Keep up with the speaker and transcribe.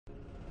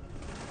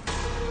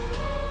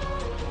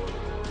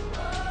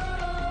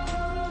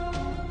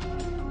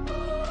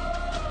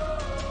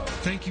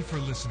Thank you for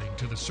listening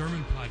to the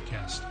sermon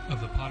podcast of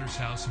the Potter's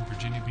House in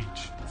Virginia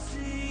Beach.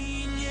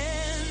 Singing,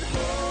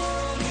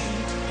 holy,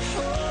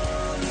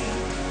 holy,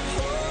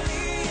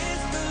 holy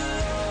is the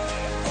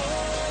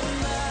Lord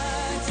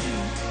Almighty.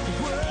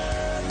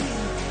 Worthy,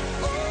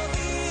 all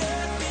the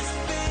earth is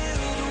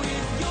filled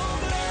with your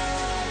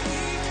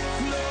glory,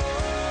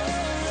 glory.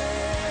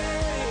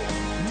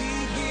 We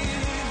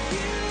give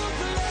you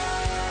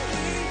glory,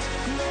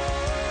 glory.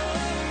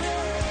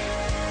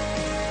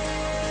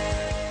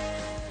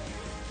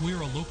 We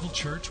are a local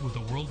church with a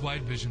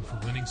worldwide vision for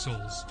winning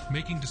souls,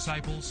 making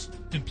disciples,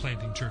 and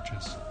planting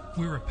churches.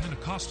 We're a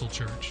Pentecostal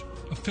church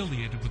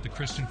affiliated with the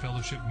Christian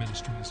Fellowship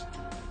Ministries.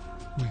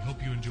 We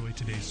hope you enjoy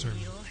today's sermon.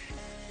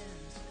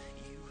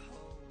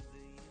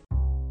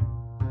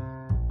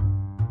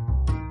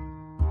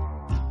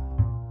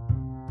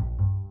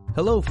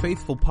 Hello,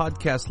 faithful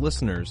podcast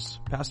listeners.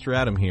 Pastor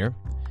Adam here.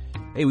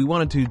 Hey, we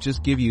wanted to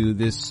just give you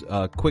this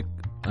quick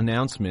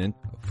announcement.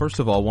 First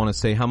of all, I want to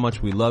say how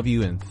much we love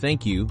you and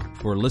thank you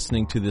for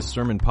listening to this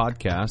sermon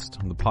podcast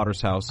from the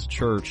Potter's House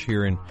Church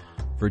here in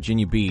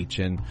Virginia Beach.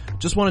 And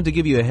just wanted to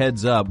give you a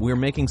heads up. We're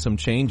making some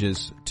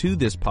changes to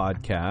this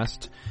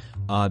podcast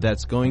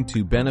that's going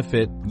to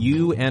benefit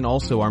you and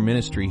also our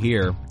ministry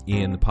here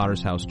in the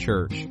Potter's House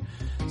Church.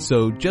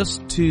 So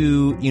just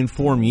to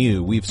inform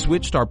you, we've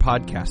switched our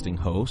podcasting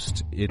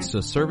host. It's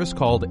a service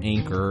called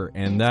Anchor,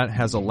 and that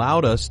has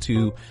allowed us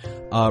to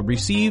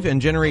receive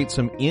and generate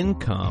some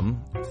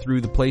income through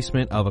the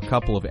placement of a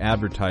couple of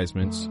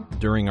advertisements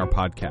during our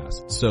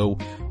podcast. So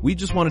we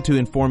just wanted to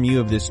inform you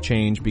of this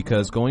change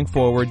because going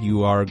forward,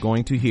 you are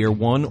going to hear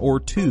one or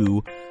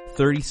two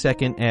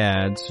 30-second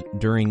ads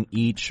during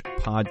each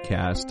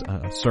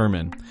podcast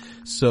sermon.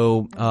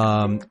 So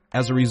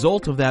as a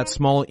result of that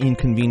small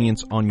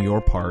inconvenience on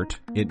your part,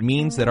 it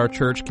means that our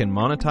church can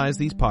monetize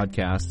these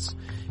podcasts,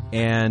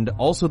 and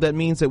also that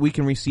means that we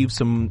can receive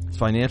some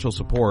financial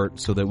support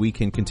so that we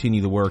can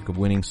continue the work of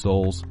winning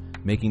souls,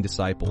 making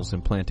disciples,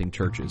 and planting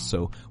churches.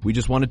 So we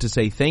just wanted to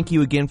say thank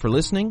you again for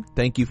listening.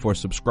 Thank you for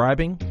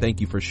subscribing.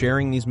 Thank you for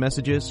sharing these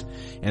messages.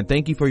 And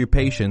thank you for your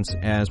patience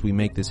as we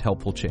make this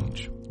helpful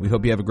change. We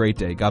hope you have a great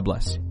day. God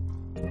bless.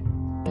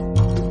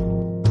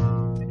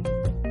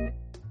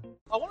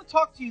 I want to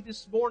talk to you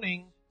this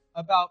morning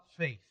about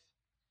faith.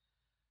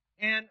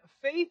 And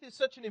faith is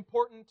such an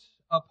important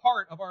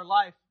part of our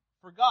life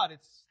for God.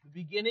 It's the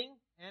beginning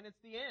and it's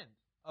the end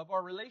of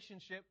our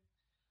relationship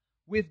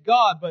with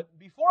God. But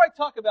before I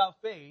talk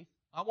about faith,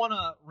 I want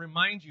to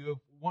remind you of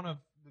one of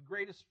the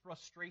greatest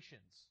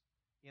frustrations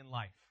in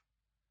life.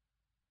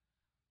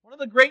 One of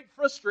the great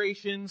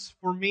frustrations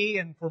for me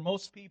and for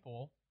most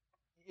people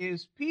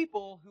is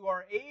people who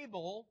are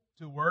able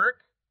to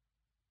work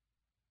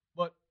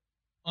but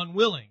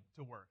unwilling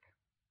to work.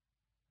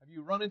 Have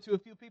you run into a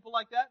few people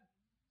like that?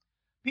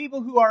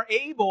 People who are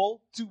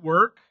able to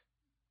work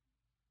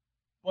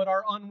but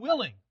are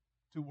unwilling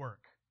to work.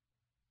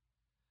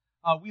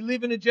 We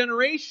live in a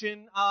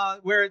generation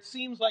where it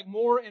seems like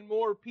more and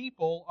more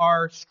people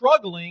are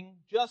struggling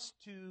just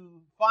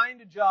to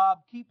find a job,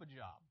 keep a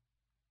job.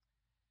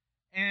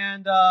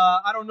 And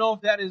I don't know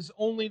if that is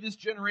only this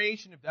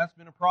generation, if that's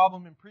been a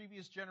problem in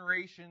previous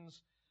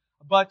generations.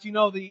 But you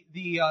know, the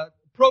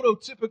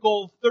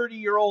prototypical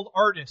 30-year-old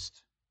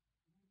artist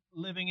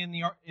living in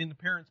the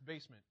parents'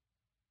 basement.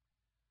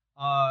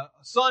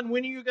 Son,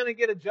 when are you going to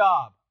get a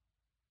job?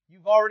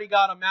 You've already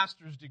got a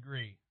master's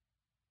degree.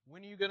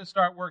 When are you going to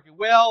start working?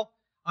 Well,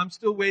 I'm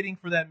still waiting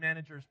for that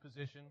manager's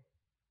position.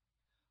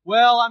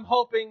 Well, I'm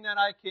hoping that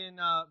I can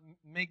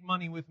make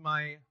money with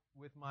my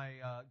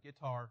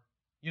guitar.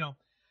 You know,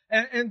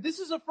 and this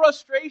is a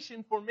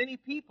frustration for many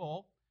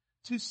people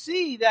to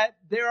see that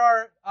there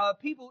are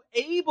people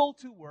able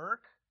to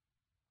work,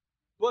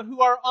 but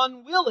who are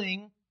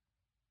unwilling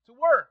to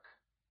work.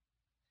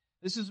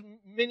 This is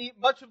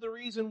much of the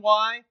reason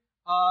why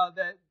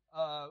that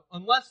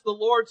unless the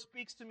Lord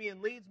speaks to me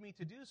and leads me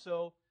to do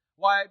so,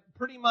 why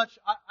pretty much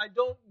I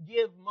don't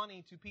give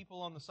money to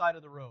people on the side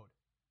of the road.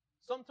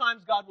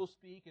 Sometimes God will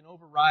speak and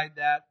override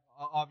that,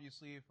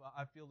 obviously, if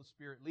I feel the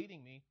Spirit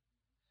leading me.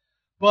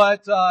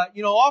 But,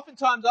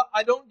 oftentimes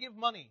I don't give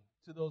money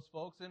to those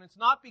folks, and it's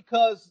not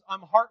because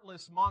I'm a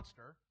heartless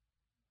monster.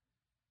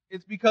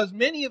 It's because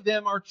many of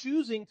them are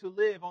choosing to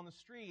live on the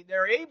street.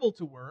 They're able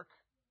to work,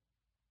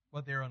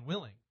 but they're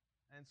unwilling.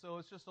 And so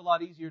it's just a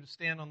lot easier to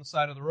stand on the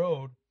side of the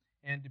road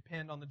and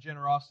depend on the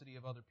generosity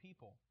of other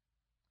people.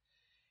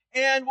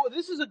 And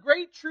this is a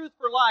great truth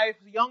for life.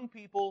 Young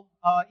people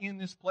in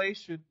this place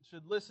should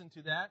listen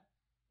to that.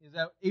 Is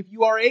that if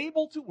you are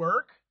able to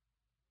work,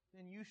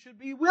 then you should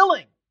be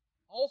willing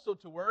also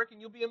to work, and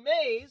you'll be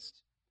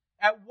amazed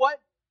at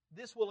what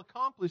this will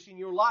accomplish in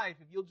your life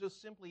if you'll just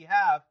simply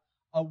have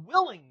a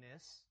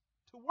willingness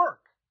to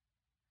work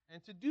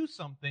and to do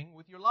something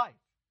with your life.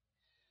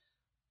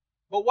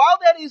 But while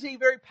that is a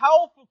very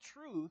powerful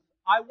truth,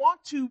 I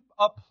want to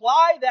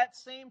apply that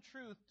same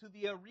truth to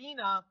the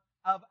arena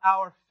of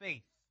our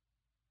faith.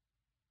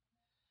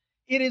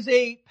 It is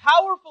a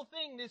powerful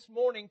thing this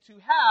morning to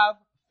have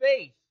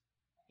faith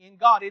in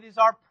God. It is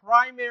our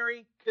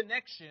primary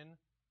connection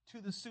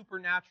to the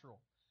supernatural.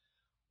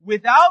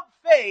 Without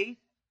faith,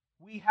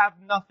 we have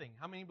nothing.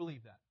 How many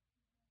believe that?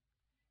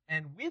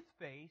 And with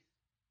faith,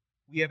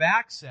 we have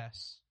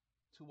access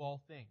to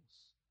all things.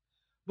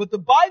 But the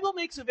Bible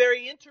makes a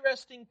very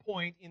interesting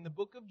point in the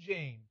book of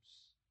James,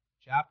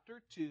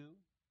 chapter 2,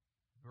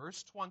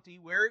 verse 20,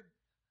 where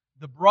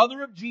the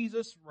brother of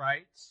Jesus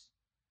writes,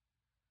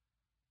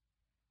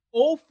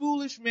 "O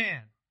foolish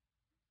man,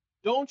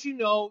 don't you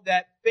know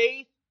that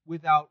faith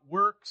without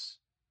works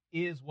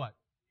is" what?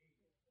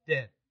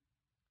 Dead.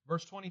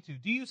 Verse 22,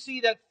 "Do you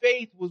see that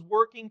faith was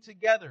working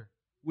together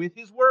with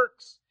his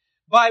works?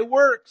 By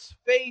works,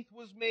 faith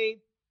was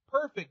made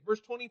perfect." Verse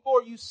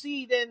 24, "You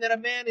see then that a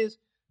man is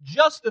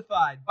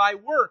justified by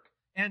work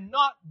and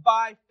not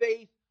by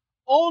faith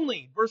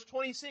only." Verse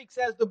 26,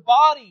 "As the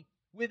body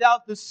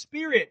without the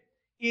spirit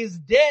is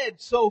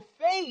dead, so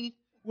faith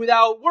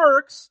without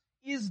works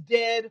is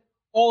dead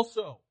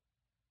also."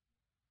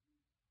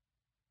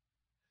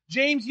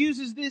 James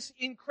uses this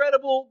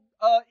incredible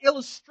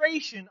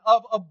illustration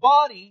of a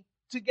body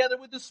together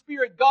with the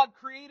spirit. God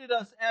created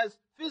us as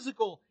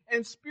physical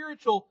and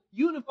spiritual,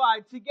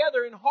 unified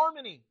together in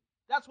harmony.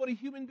 That's what a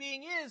human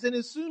being is. And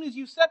as soon as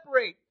you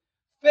separate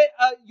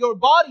your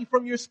body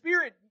from your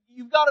spirit,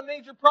 you've got a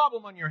major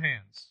problem on your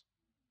hands.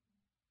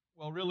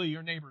 Well, really,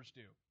 your neighbors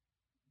do.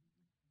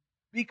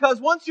 Because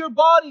once your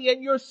body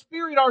and your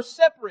spirit are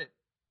separate,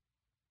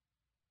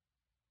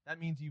 that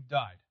means you've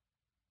died.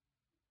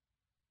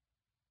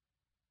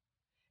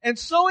 And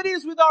so it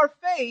is with our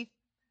faith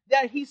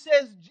that he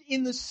says,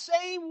 in the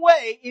same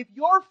way, if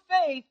your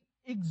faith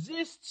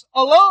exists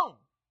alone,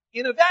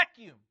 in a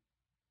vacuum,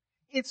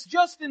 it's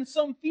just in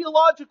some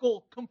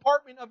theological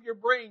compartment of your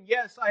brain.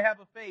 Yes, I have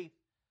a faith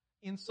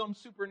in some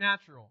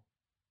supernatural.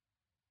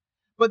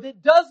 But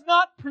it does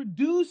not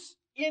produce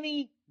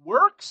any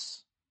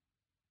works.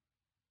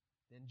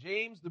 Then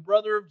James, the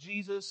brother of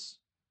Jesus,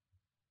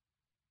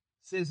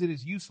 says it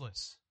is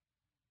useless.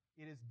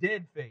 It is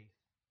dead faith.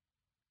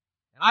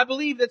 And I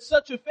believe that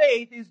such a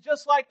faith is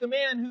just like the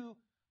man who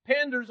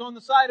panders on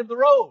the side of the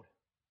road.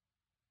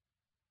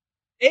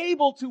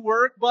 Able to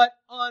work, but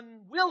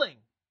unwilling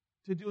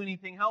to do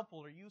anything helpful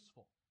or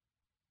useful.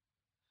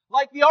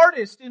 Like the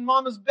artist in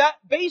Mama's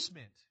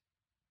basement.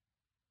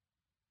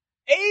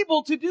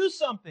 Able to do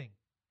something.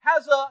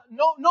 Has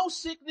no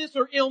sickness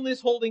or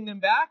illness holding them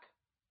back.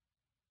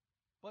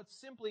 But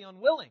simply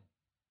unwilling.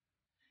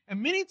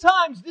 And many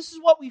times, this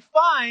is what we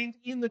find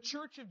in the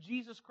Church of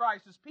Jesus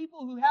Christ, is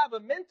people who have a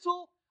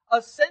mental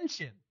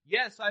ascension.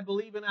 Yes, I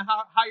believe in a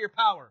higher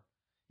power.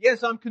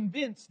 Yes, I'm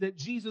convinced that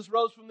Jesus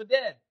rose from the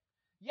dead.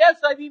 Yes,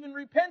 I've even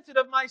repented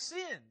of my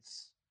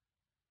sins.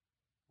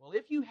 Well,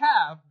 if you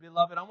have,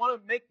 beloved, I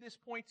want to make this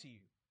point to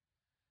you,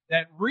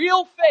 that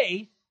real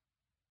faith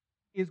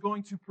is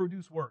going to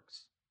produce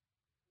works.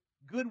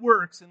 Good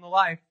works in the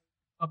life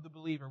of the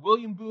believer.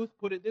 William Booth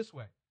put it this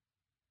way,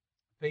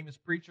 famous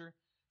preacher,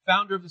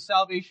 founder of the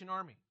Salvation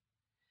Army.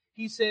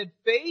 He said,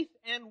 "Faith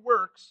and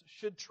works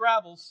should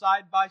travel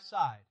side by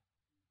side,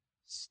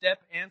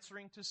 step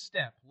answering to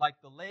step,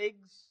 like the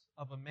legs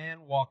of a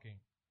man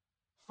walking.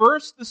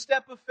 First the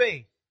step of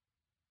faith,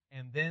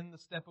 and then the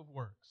step of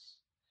works,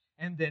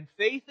 and then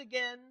faith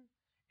again,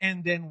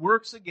 and then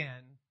works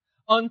again,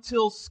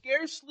 until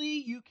scarcely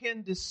you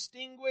can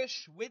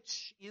distinguish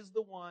which is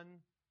the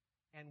one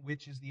and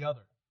which is the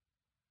other."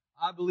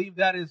 I believe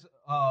that is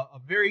a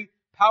very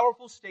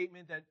powerful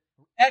statement that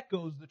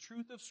echoes the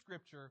truth of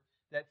Scripture,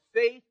 that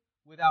faith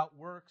without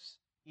works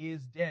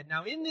is dead.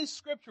 Now, in this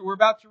Scripture we're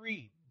about to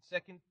read,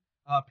 2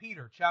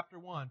 Peter chapter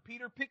 1,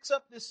 Peter picks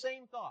up this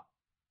same thought.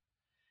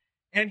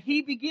 And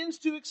he begins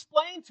to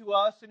explain to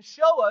us and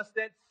show us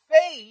that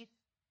faith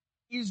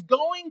is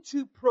going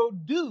to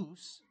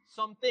produce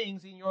some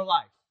things in your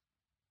life.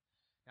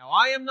 Now,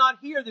 I am not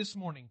here this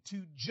morning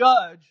to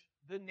judge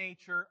the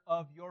nature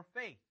of your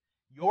faith.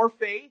 Your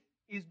faith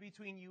is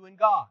between you and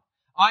God.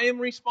 I am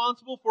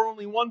responsible for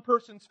only one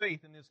person's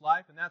faith in this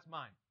life, and that's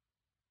mine.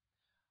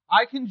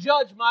 I can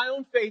judge my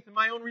own faith and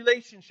my own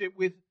relationship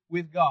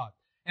with God.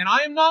 And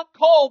I am not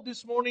called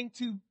this morning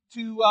to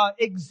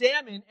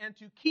examine and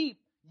to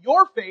keep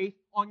your faith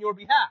on your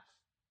behalf.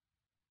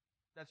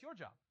 That's your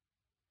job.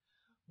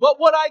 But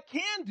what I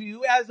can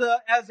do as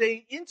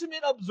a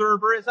intimate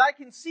observer, as I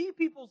can see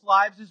people's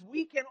lives, is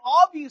we can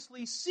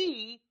obviously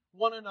see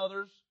one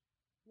another's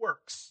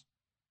works.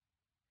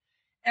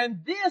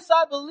 And this,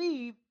 I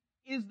believe,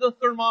 is the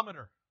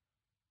thermometer.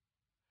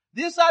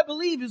 This, I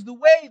believe, is the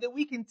way that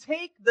we can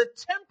take the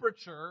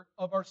temperature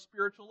of our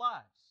spiritual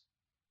lives,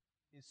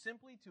 is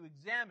simply to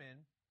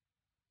examine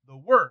the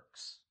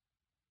works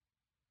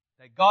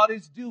that God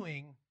is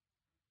doing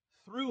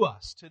through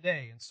us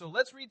today. And so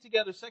let's read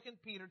together 2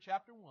 Peter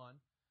chapter 1,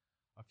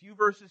 a few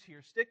verses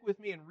here. Stick with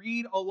me and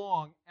read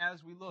along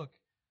as we look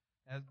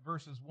at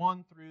verses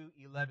 1 through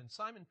 11.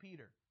 Simon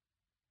Peter,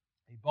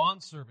 a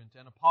bondservant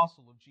and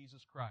apostle of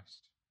Jesus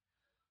Christ,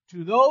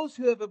 to those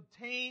who have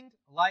obtained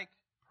like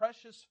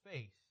precious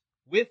faith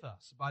with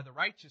us by the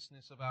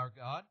righteousness of our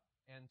God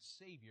and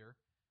Savior,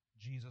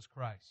 Jesus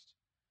Christ.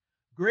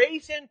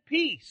 Grace and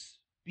peace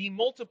be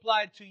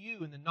multiplied to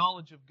you in the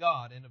knowledge of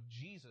God and of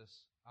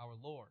Jesus our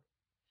Lord,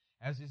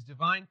 as His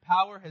divine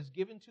power has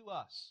given to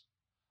us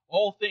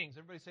all things.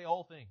 Everybody say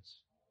all things.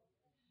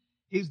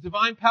 His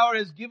divine power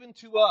has given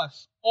to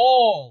us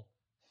all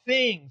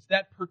things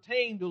that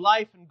pertain to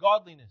life and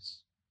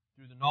godliness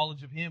through the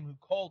knowledge of Him who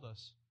called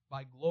us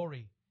by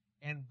glory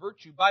and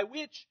virtue, by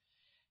which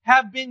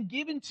have been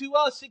given to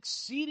us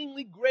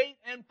exceedingly great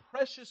and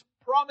precious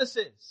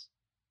promises,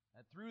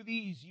 that through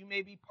these you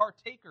may be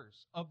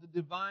partakers of the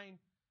divine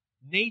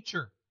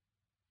nature,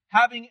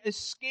 having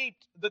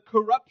escaped the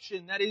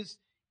corruption that is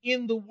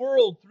in the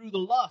world through the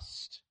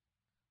lust,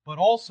 but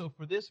also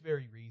for this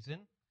very reason,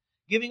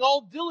 giving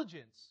all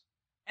diligence,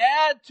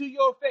 add to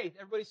your faith.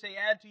 Everybody say,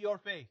 add to your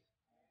faith.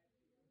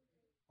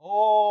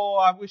 Oh,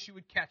 I wish you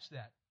would catch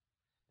that.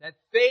 That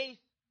faith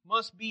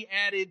must be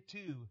added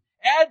to.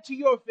 Add to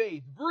your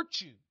faith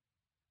virtue.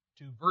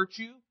 To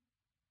virtue,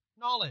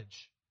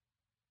 knowledge.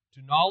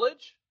 To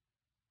knowledge,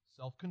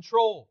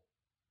 self-control.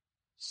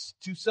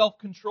 To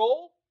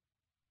self-control,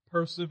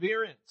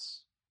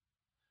 perseverance.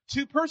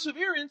 To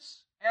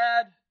perseverance,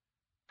 add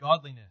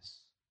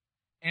godliness.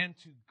 And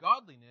to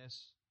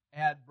godliness,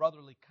 add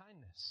brotherly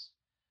kindness.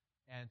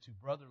 And to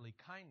brotherly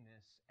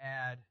kindness,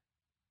 add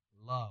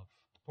love.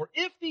 For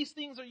if these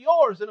things are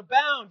yours and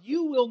abound,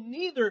 you will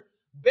neither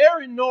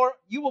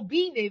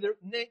be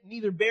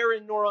neither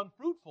barren nor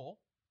unfruitful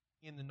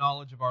in the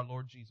knowledge of our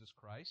Lord Jesus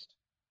Christ.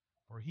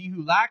 For he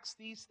who lacks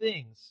these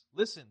things,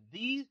 listen,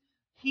 he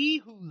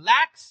who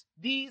lacks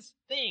these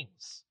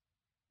things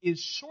is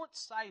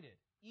short-sighted,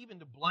 even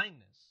to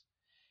blindness,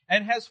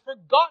 and has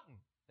forgotten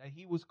that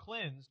he was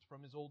cleansed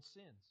from his old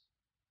sins.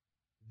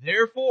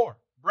 Therefore,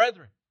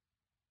 brethren,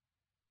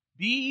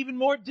 be even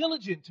more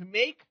diligent to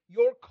make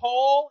your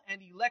call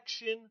and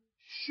election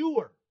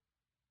sure.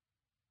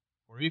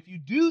 For if you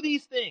do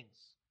these things,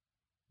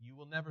 you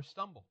will never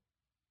stumble.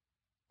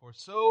 For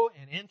so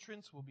an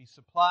entrance will be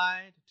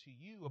supplied to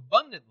you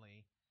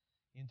abundantly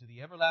into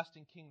the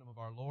everlasting kingdom of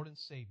our Lord and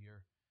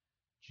Savior,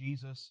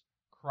 Jesus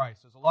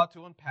Christ. There's a lot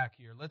to unpack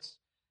here. Let's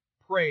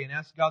pray and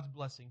ask God's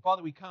blessing.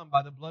 Father, we come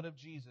by the blood of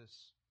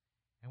Jesus,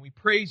 and we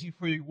praise you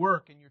for your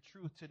work and your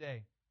truth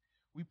today.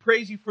 We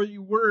praise you for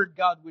your word,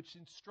 God, which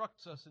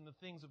instructs us in the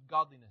things of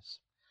godliness.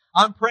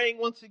 I'm praying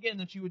once again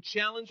that you would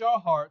challenge our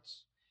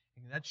hearts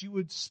and that you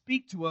would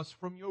speak to us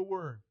from your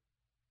word.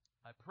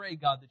 I pray,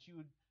 God, that you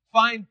would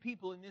find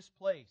people in this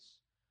place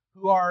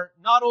who are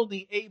not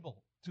only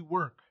able to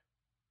work,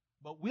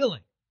 but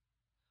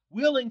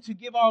willing to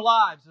give our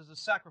lives as a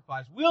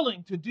sacrifice,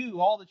 willing to do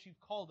all that you've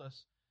called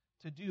us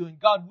to do, and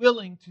God,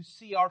 willing to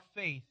see our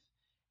faith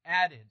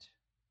added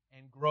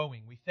and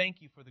growing. We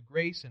thank you for the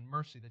grace and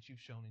mercy that you've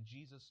shown in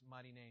Jesus'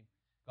 mighty name.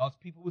 God's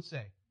people would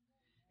say,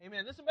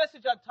 amen. This is a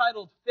message I've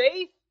titled,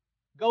 Faith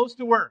Goes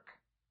to Work.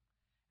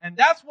 And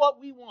that's what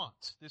we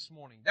want this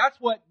morning. That's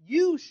what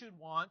you should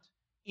want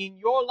in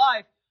your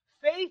life.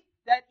 Faith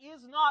that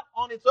is not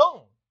on its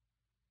own,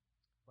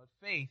 but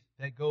faith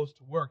that goes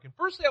to work. And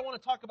firstly, I want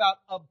to talk about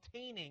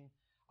obtaining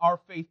our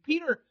faith.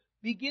 Peter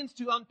begins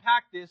to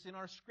unpack this in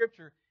our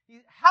scripture.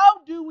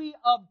 How do we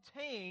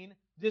obtain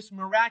this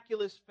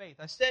miraculous faith?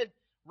 I said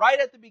right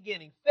at the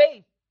beginning,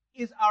 faith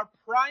is our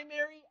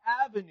primary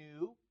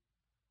avenue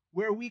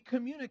where we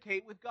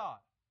communicate with God.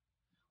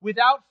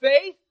 Without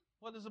faith,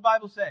 what does the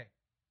Bible say?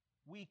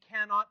 We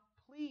cannot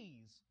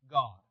please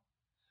God.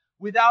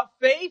 Without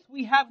faith,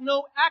 we have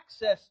no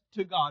access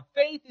to God.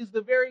 Faith is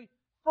the very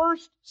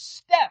first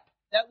step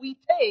that we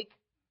take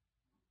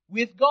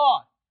with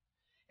God.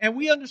 And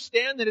we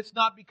understand that it's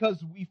not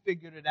because we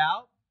figured it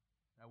out.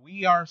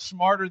 We are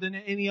smarter than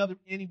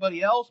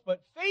anybody else,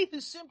 but faith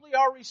is simply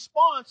our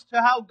response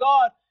to how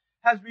God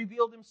has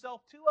revealed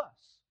Himself to us.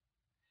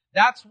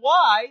 That's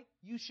why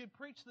you should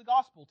preach the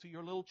gospel to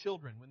your little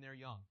children when they're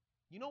young.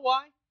 You know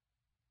why?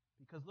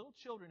 Because little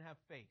children have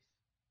faith.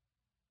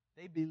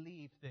 They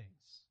believe things.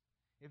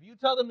 If you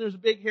tell them there's a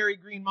big hairy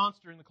green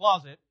monster in the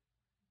closet,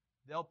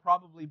 they'll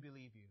probably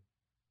believe you.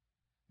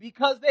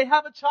 Because they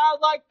have a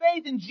childlike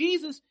faith, and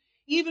Jesus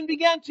even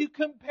began to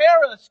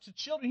compare us to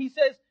children. He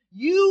says,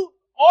 you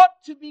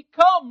ought to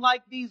become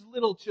like these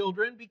little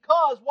children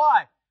because,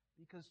 why?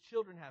 Because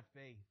children have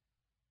faith.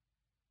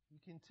 You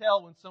can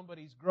tell when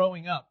somebody's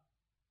growing up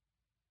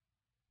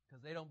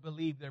because they don't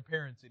believe their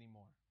parents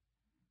anymore.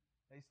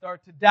 They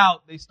start to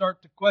doubt, they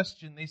start to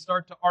question, they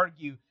start to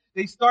argue.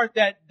 They start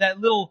that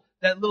little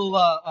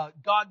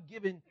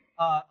God-given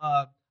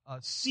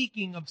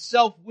seeking of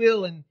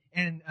self-will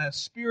and a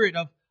spirit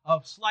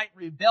of slight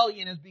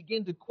rebellion as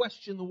begin to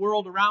question the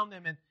world around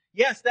them. And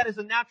yes, that is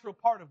a natural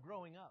part of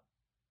growing up.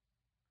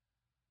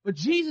 But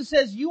Jesus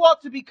says you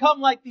ought to become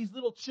like these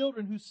little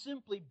children who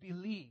simply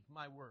believe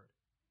my word.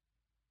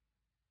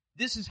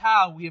 This is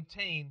how we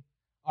obtain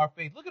our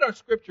faith. Look at our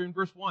scripture in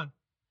verse 1.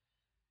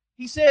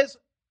 He says,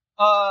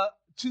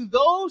 to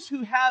those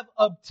who have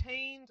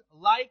obtained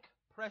like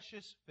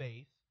precious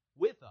faith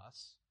with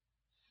us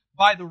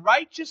by the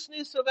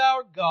righteousness of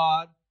our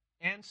God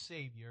and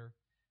Savior,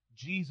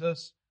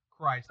 Jesus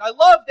Christ. I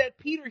love that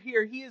Peter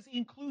here, he is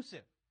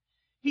inclusive.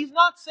 He's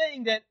not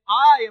saying that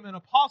I am an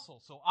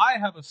apostle, so I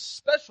have a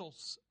special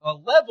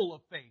level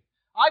of faith.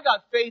 I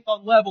got faith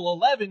on level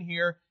 11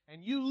 here,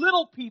 and you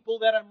little people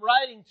that I'm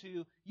writing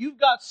to, you've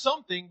got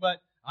something,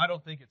 but I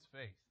don't think it's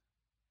faith.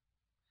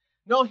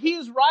 No, he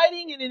is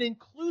writing in an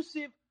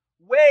inclusive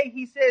way.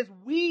 He says,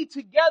 we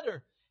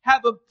together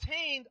have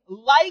obtained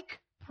like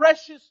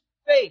precious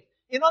faith.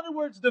 In other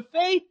words, the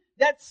faith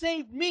that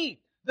saved me.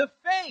 The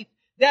faith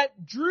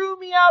that drew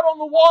me out on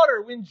the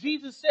water when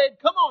Jesus said,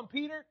 come on,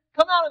 Peter,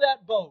 come out of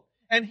that boat.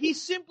 And he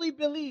simply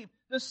believed.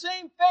 The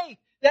same faith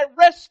that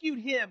rescued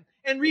him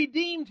and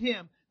redeemed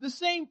him. The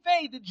same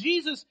faith that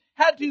Jesus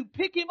had to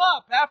pick him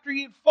up after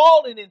he had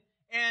fallen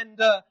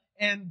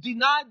and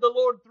denied the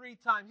Lord 3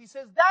 times. He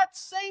says, that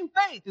same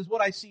faith is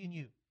what I see in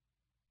you.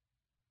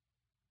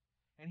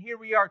 And here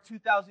we are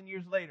 2,000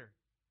 years later.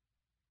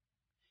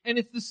 And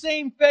it's the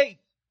same faith,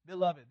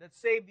 beloved, that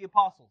saved the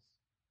apostles.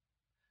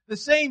 The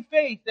same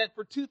faith that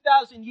for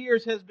 2,000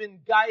 years has been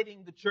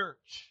guiding the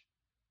church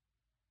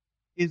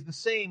is the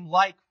same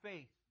like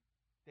faith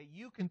that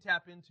you can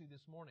tap into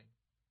this morning.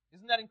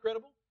 Isn't that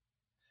incredible?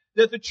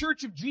 That the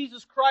Church of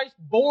Jesus Christ,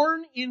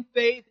 born in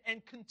faith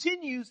and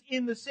continues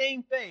in the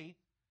same faith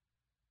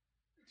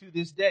to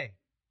this day.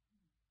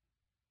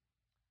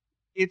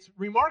 It's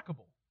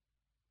remarkable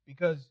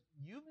because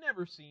you've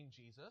never seen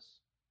Jesus.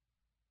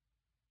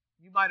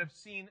 You might have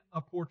seen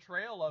a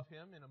portrayal of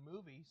him in a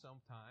movie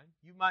sometime.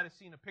 You might have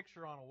seen a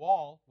picture on a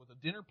wall with a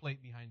dinner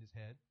plate behind his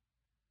head.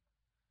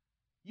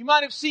 You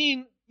might have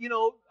seen,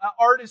 an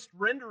artist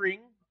rendering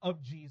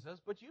of Jesus,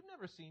 but you've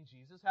never seen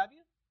Jesus, have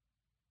you?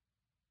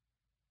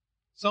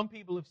 Some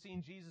people have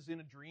seen Jesus in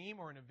a dream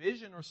or in a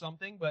vision or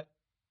something, but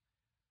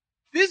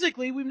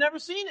physically we've never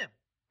seen him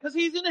because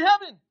he's in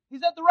heaven.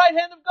 He's at the right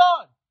hand of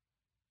God.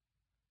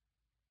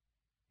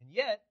 And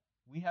yet,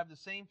 we have the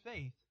same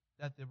faith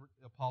that the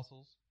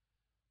apostles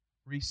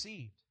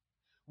received.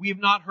 We have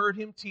not heard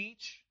him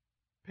teach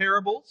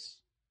parables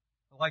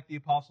like the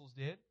apostles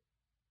did.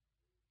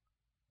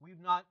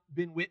 We've not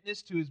been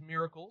witness to his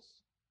miracles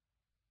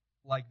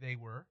like they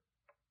were.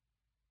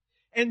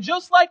 And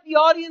just like the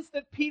audience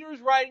that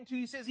Peter's writing to,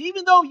 he says,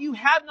 even though you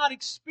have not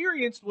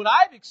experienced what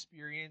I've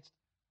experienced,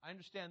 I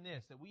understand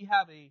this, that we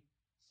have a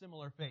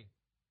similar faith.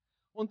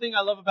 One thing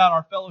I love about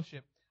our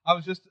fellowship, I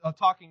was just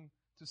talking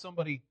to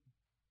somebody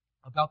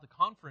about the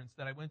conference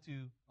that I went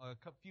to a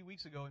few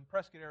weeks ago in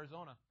Prescott,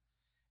 Arizona.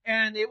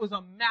 And it was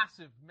a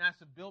massive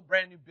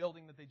brand new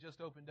building that they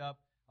just opened up,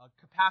 a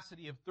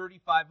capacity of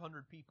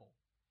 3,500 people.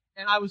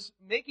 And I was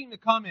making the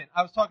comment,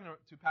 I was talking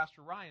to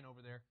Pastor Ryan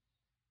over there,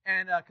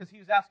 and because he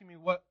was asking me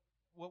what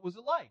was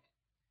it like.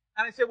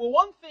 And I said, well,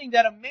 one thing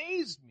that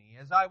amazed me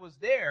as I was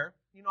there,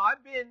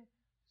 I've been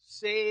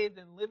saved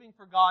and living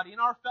for God in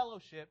our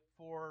fellowship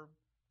for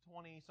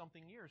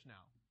 20-something years now.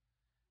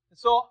 And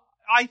so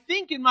I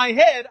think in my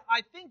head,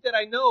 I think that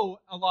I know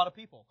a lot of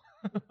people.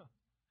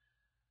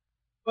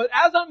 But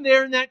as I'm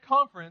there in that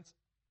conference,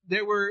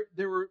 there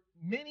were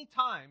many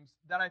times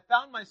that I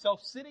found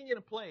myself sitting in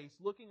a place,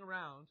 looking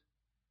around,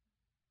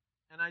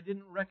 and I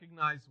didn't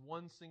recognize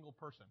one single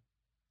person.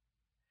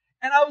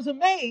 And I was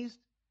amazed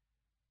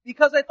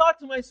because I thought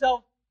to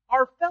myself,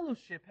 our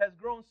fellowship has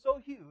grown so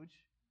huge.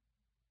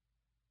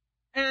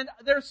 And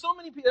there's so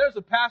many people. There's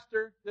a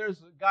pastor, there's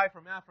a guy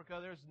from Africa,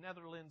 there's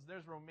Netherlands,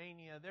 there's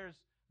Romania, there's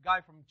a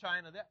guy from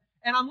China.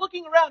 And I'm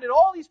looking around at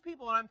all these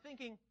people and I'm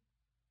thinking,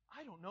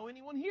 I don't know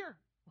anyone here.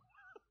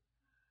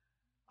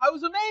 I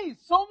was amazed.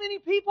 So many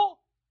people.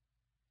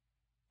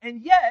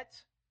 And yet,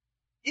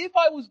 if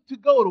I was to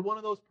go to one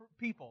of those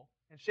people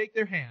and shake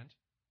their hand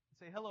and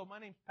say, hello, my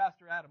name's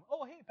Pastor Adam.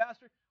 Oh, hey,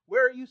 Pastor,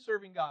 where are you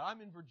serving God? I'm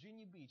in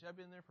Virginia Beach. I've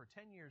been there for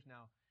 10 years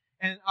now.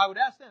 And I would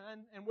ask them,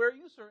 and where are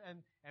you, sir?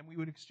 And we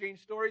would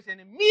exchange stories, and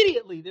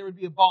immediately there would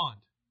be a bond.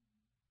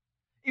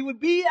 It would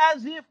be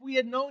as if we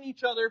had known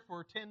each other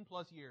for 10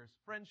 plus years.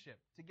 Friendship,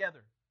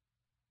 together,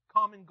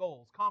 common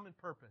goals, common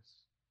purpose.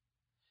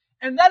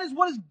 And that is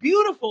what is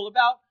beautiful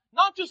about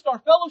not just our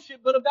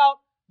fellowship, but about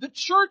the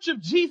Church of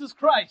Jesus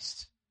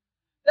Christ.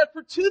 That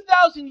for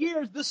 2,000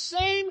 years, the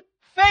same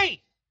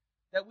faith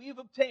that we have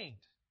obtained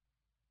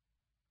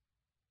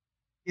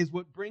is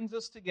what brings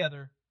us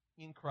together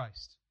in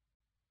Christ.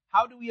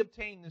 How do we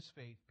obtain this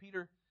faith?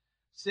 Peter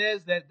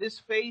says that this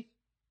faith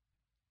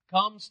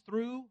comes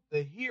through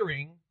the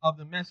hearing of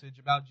the message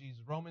about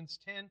Jesus. Romans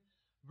 10,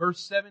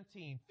 verse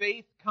 17.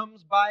 Faith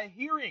comes by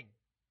hearing,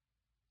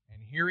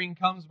 and hearing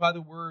comes by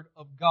the word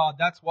of God.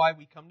 That's why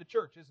we come to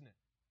church, isn't it?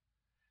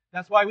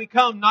 That's why we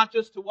come not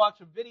just to watch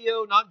a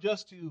video, not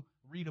just to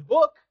read a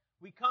book.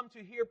 We come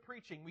to hear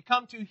preaching. We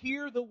come to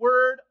hear the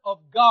word of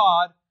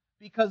God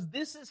because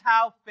this is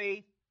how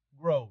faith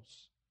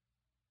grows.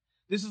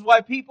 This is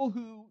why people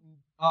who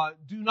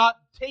do not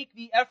take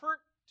the effort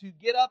to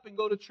get up and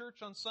go to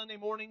church on Sunday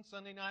morning,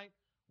 Sunday night,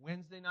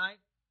 Wednesday night,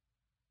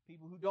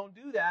 people who don't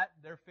do that,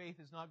 their faith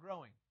is not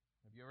growing.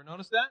 Have you ever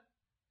noticed that?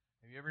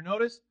 Have you ever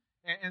noticed?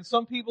 And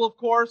some people, of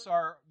course,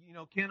 are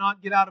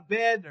cannot get out of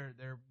bed.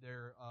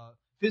 They're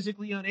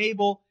physically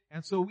unable,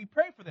 and so we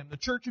pray for them. The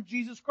Church of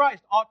Jesus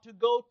Christ ought to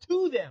go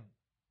to them,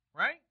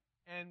 right?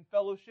 and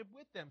fellowship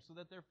with them so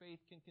that their faith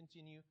can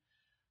continue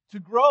to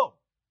grow.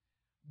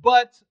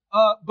 But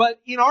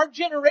in our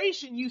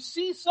generation, you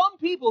see some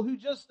people who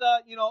just,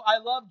 I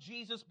love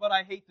Jesus, but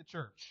I hate the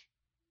church.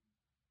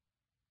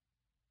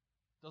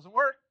 Doesn't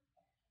work.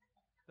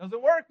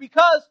 Doesn't work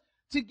because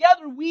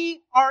together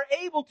we are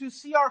able to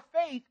see our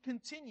faith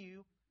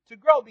continue to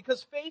grow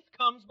because faith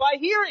comes by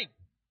hearing.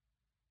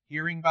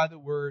 Hearing by the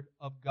word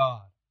of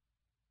God.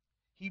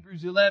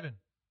 Hebrews 11,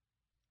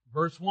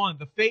 verse 1.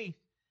 Faith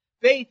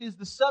is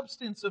the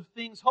substance of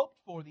things hoped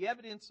for, the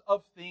evidence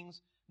of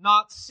things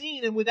not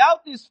seen. And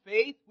without this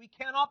faith, we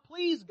cannot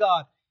please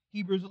God.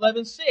 Hebrews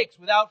 11:6.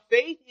 Without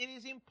faith, it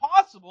is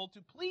impossible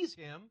to please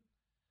Him.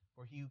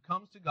 For he who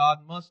comes to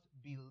God must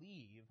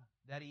believe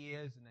that He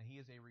is, and that He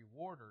is a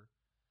rewarder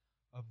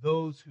of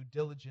those who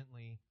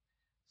diligently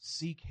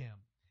seek Him.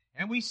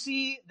 And we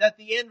see that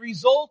the end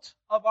result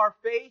of our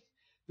faith,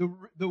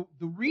 the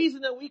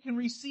reason that we can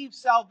receive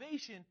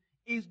salvation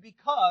is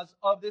because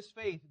of this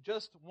faith.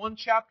 Just one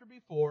chapter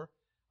before,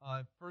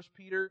 1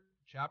 Peter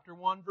chapter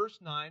 1, verse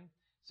 9,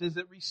 says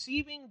that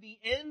receiving the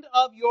end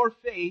of your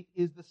faith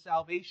is the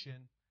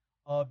salvation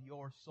of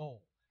your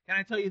soul. Can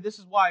I tell you, this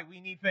is why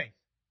we need faith?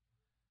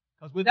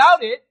 Because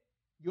without it,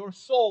 your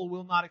soul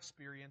will not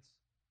experience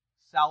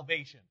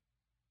salvation.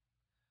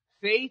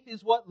 Faith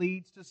is what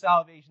leads to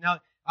salvation. Now,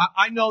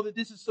 I know that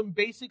this is some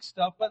basic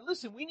stuff, but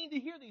listen, we need to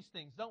hear these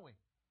things, don't we?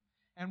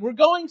 And we're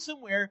going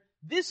somewhere.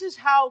 This is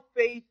how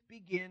faith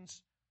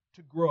begins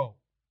to grow.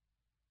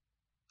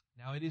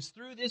 Now, it is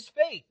through this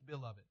faith,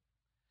 beloved.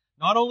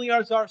 Not only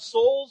are our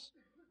souls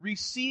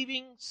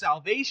receiving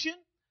salvation,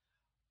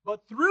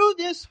 but through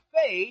this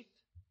faith,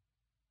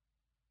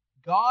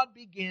 God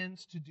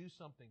begins to do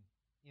something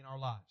in our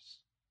lives.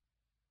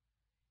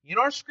 In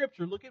our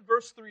scripture, look at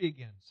verse 3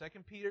 again. 2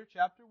 Peter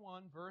chapter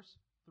 1, verse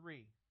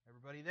 3.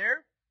 Everybody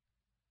there?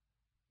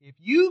 If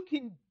you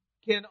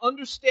can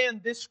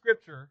understand this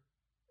scripture,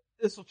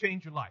 this will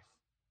change your life.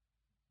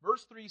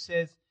 Verse 3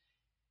 says,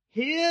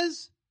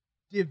 His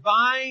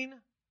divine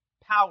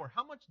power.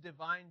 How much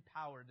divine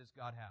power does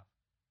God have?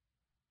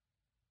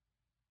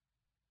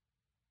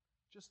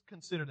 Just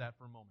consider that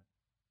for a moment.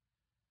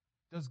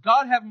 Does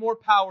God have more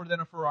power than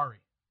a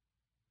Ferrari?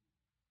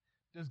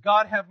 Does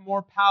God have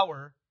more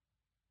power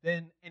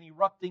than an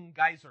erupting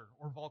geyser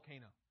or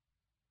volcano?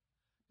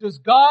 Does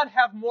God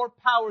have more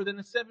power than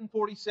a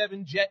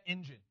 747 jet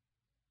engine?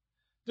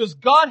 Does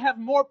God have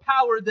more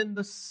power than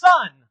the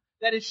sun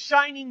that is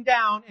shining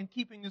down and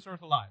keeping this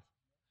earth alive?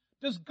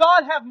 Does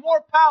God have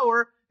more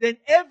power than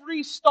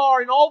every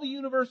star in all the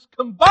universe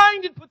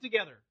combined and put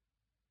together?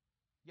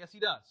 Yes, He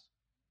does.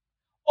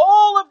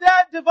 All of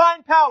that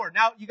divine power.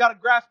 Now, you got to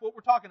grasp what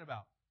we're talking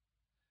about.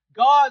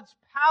 God's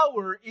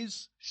power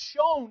is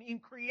shown in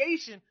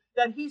creation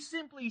that He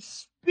simply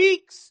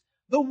speaks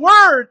the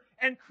word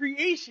and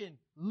creation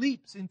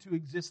leaps into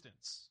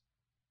existence.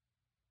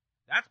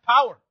 That's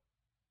power.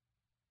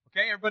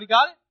 Okay, everybody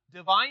got it?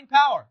 Divine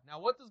power. Now,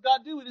 what does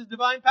God do with His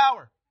divine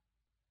power?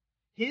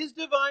 His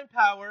divine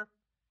power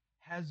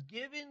has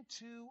given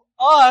to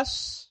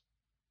us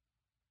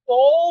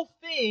all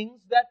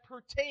things that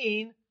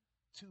pertain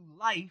to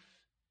life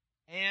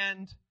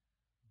and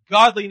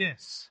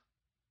godliness.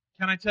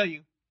 Can I tell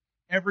you,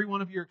 every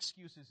one of your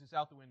excuses is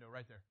out the window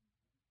right there.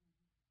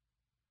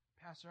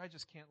 Pastor, I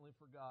just can't live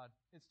for God.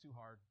 It's too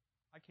hard.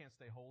 I can't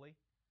stay holy.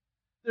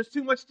 There's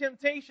too much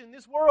temptation.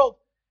 This world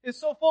is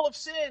so full of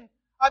sin.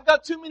 I've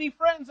got too many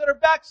friends that are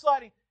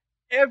backsliding.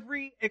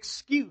 Every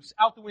excuse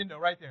out the window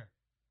right there.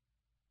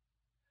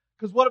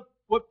 Because what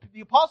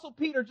the Apostle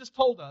Peter just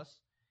told us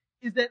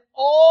is that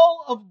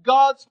all of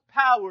God's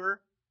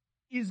power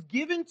is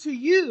given to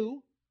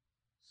you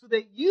so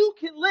that you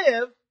can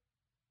live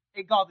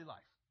a godly life.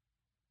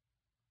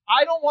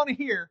 I don't want to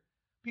hear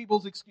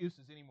people's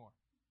excuses anymore.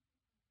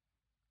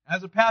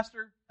 As a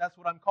pastor, that's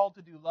what I'm called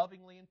to do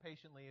lovingly and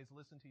patiently, is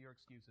listen to your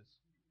excuses.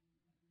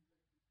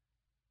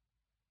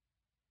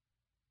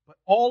 But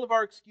all of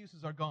our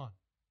excuses are gone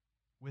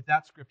with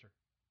that scripture.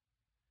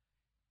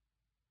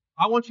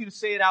 I want you to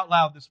say it out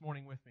loud this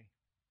morning with me.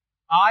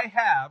 I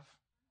have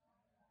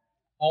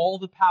all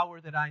the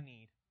power that I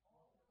need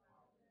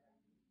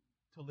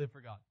to live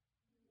for God.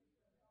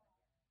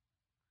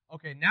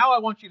 Okay, now I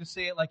want you to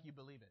say it like you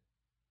believe it.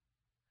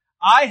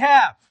 I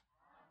have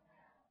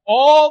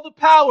all the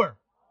power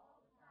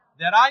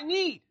that I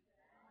need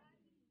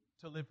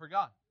to live for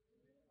God.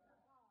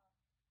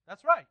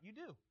 That's right, you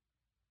do.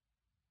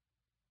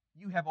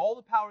 You have all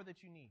the power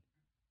that you need.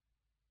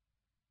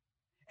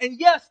 And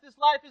yes, this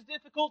life is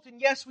difficult, and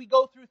yes, we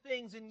go through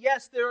things, and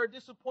yes, there are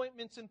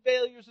disappointments and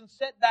failures and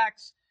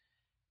setbacks.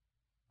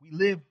 We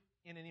live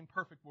in an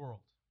imperfect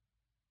world.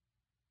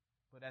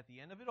 But at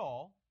the end of it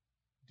all,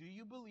 do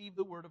you believe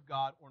the Word of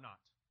God or not?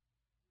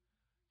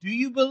 Do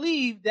you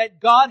believe that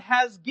God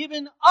has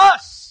given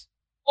us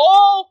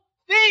all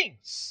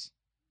things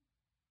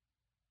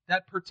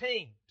that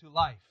pertain to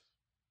life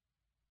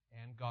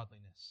and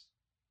godliness?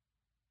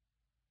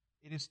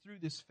 It is through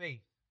this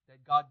faith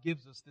that God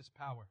gives us this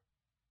power.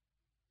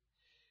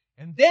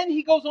 And then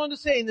he goes on to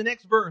say in the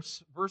next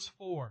verse, verse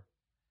 4,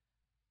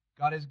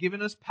 God has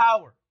given us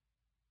power.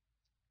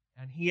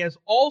 And He has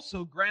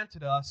also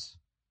granted us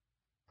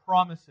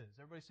promises.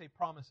 Everybody say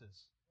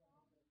promises.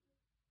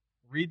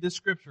 Read the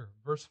scripture,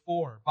 verse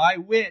 4. By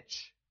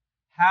which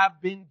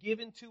have been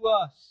given to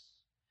us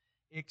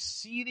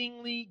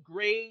exceedingly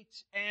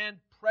great and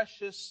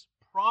precious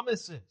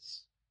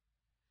promises,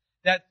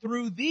 that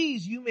through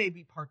these you may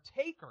be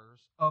partakers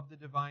of the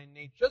divine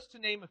nature. Just to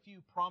name a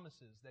few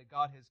promises that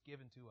God has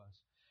given to us.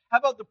 How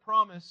about the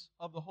promise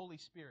of the Holy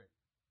Spirit?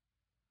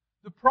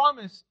 The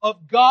promise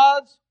of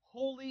God's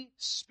Holy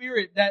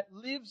Spirit that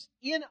lives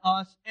in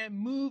us and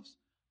moves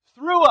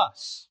through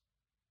us.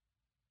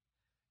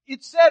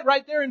 It said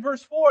right there in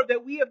verse 4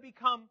 that we have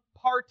become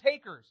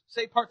partakers.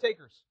 Say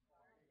partakers.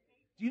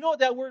 Do you know what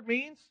that word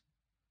means?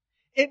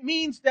 It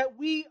means that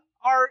we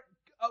are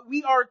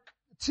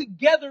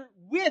together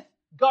with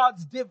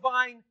God's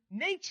divine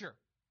nature.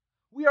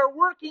 We are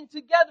working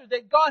together,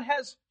 that God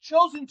has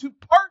chosen to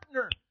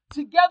partner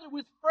together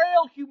with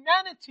frail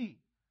humanity.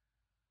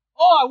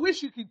 Oh, I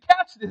wish you could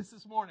catch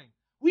this morning.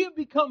 We have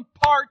become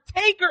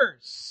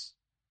partakers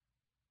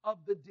of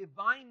the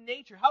divine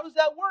nature. How does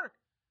that work?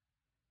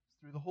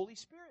 Through the Holy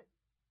Spirit.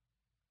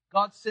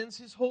 God sends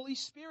His Holy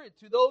Spirit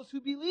to those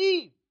who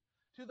believe,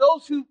 to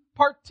those who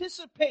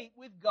participate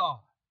with God.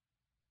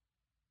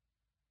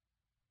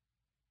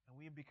 And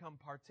we have become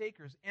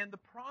partakers. And the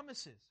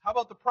promises. How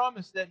about the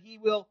promise that He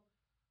will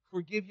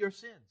forgive your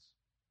sins?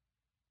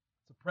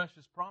 It's a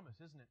precious promise,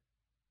 isn't it?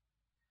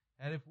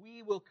 And if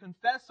we will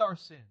confess our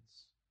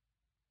sins,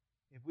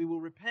 if we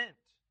will repent,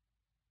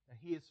 that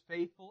He is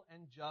faithful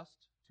and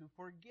just to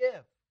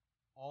forgive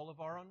all of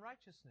our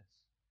unrighteousness.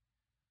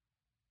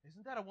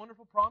 Isn't that a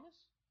wonderful promise?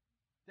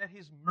 That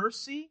His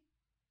mercy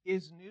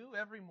is new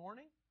every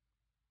morning?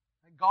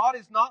 That God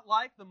is not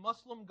like the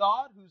Muslim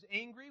God who's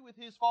angry with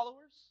His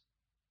followers?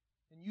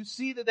 And you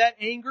see that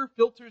anger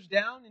filters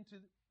down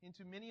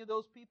into many of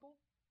those people?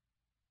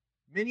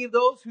 Many of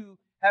those who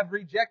have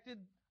rejected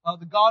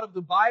the God of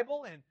the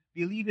Bible and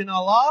believe in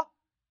Allah.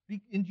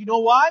 And you know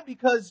why?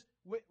 Because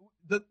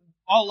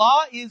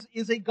Allah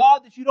is a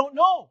God that you don't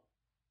know.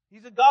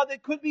 He's a God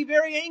that could be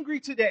very angry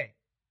today.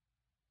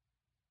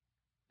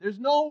 There's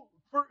no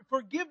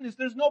forgiveness.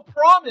 There's no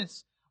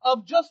promise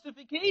of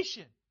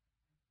justification.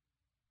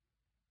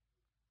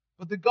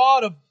 But the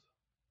God of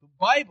the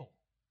Bible,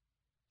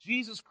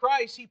 Jesus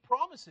Christ, He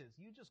promises.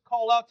 You just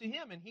call out to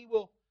Him and He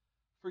will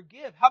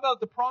forgive. How about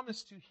the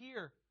promise to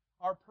hear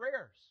our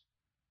prayers?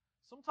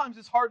 Sometimes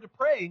it's hard to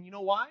pray, and you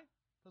know why?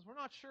 Because we're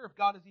not sure if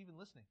God is even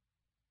listening.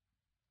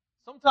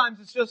 Sometimes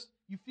it's just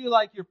you feel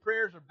like your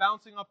prayers are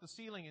bouncing off the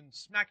ceiling and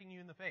smacking you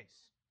in the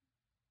face.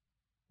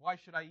 Why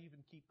should I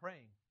even keep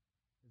praying?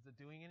 Is it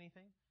doing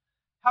anything?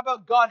 How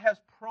about God has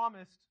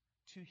promised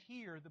to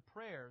hear the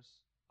prayers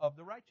of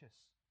the righteous?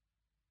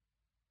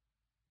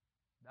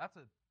 That's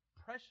a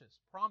precious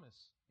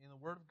promise in the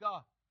Word of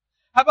God.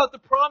 How about the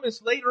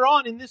promise later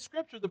on in this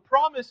scripture, the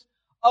promise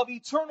of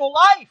eternal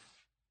life?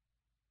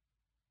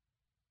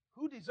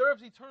 Who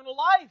deserves eternal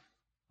life?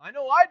 I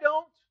know I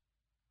don't.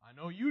 I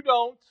know you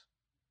don't.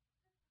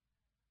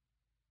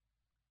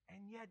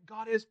 And yet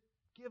God has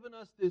given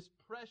us this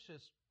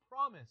precious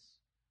promise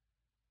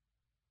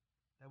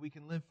that we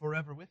can live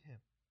forever with Him.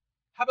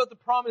 How about the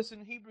promise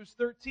in Hebrews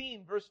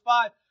 13, verse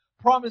 5?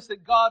 Promise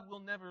that God will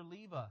never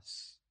leave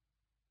us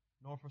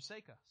nor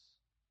forsake us.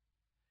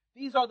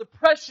 These are the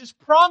precious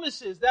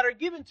promises that are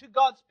given to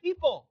God's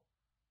people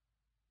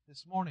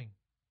this morning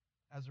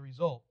as a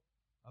result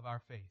of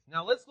our faith.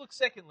 Now let's look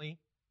secondly,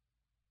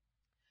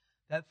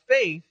 that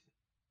faith,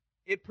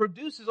 it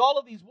produces all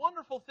of these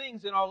wonderful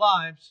things in our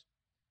lives,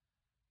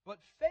 but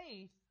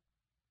faith,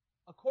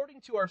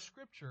 according to our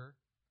scripture,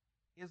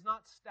 is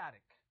not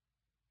static.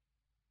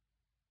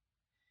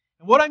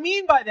 And what I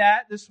mean by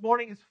that this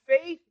morning is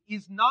faith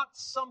is not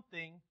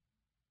something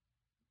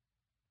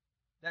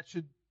that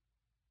should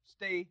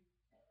stay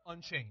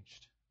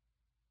unchanged.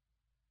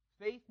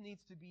 Faith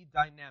needs to be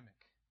dynamic.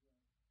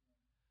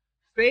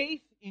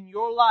 Faith in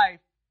your life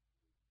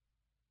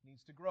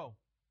needs to grow.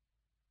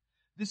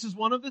 This is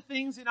one of the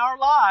things in our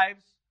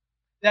lives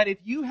that if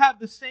you have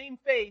the same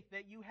faith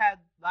that you had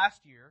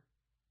last year,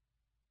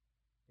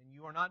 then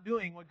you are not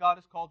doing what God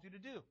has called you to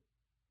do.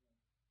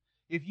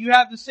 If you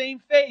have the same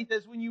faith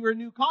as when you were a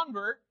new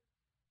convert,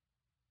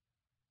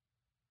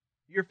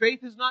 your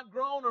faith has not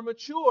grown or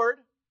matured,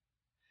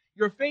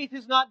 your faith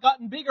has not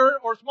gotten bigger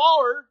or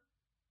smaller,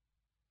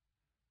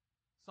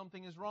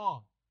 something is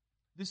wrong.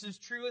 This is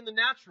true in the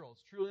natural.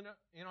 It's true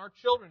in our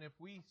children. If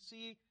we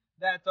see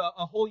that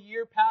a whole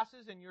year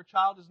passes and your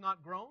child is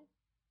not grown,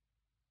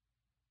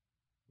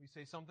 we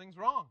say something's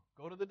wrong.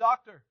 Go to the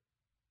doctor.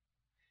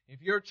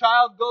 If your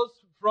child goes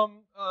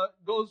from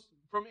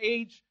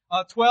age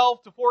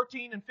 12 to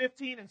 14 and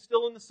 15 and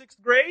still in the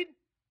 6th grade,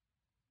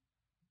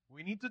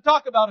 we need to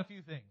talk about a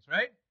few things,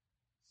 right?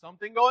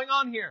 Something going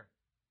on here.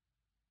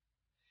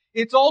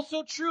 It's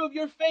also true of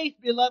your faith,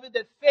 beloved,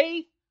 that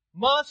faith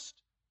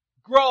must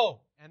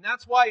grow. And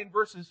that's why in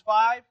verses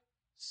 5,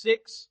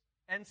 6,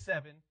 and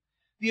 7,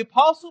 the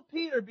Apostle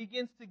Peter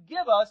begins to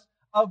give us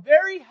a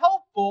very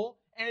helpful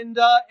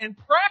and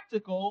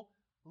practical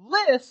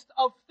list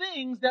of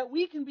things that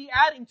we can be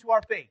adding to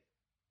our faith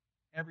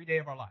every day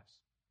of our lives.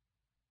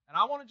 And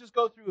I want to just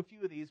go through a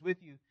few of these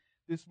with you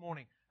this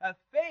morning.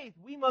 Faith,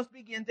 we must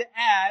begin to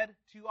add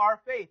to our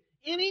faith.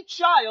 Any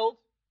child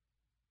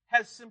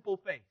has simple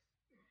faith.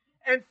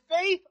 And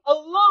faith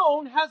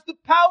alone has the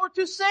power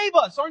to save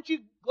us. Aren't you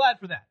glad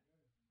for that?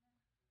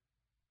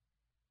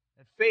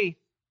 That faith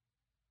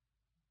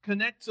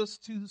connects us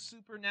to the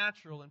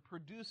supernatural and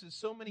produces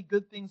so many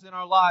good things in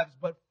our lives.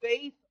 But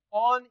faith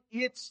on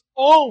its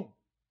own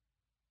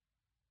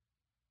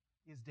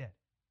is dead.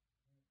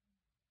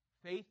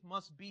 Faith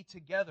must be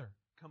together,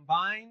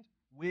 combined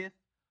with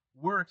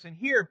works. And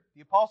here,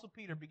 the Apostle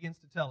Peter begins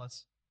to tell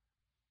us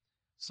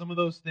some of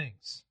those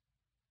things.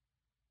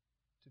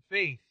 To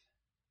faith,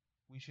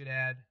 we should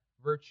add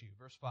virtue.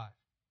 Verse 5.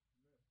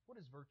 What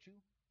is virtue?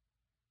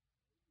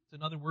 It's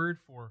another word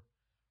for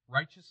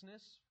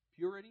righteousness,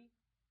 purity,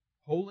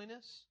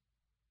 holiness.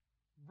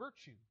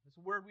 Virtue. It's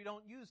a word we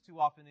don't use too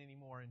often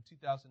anymore in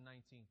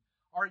 2019.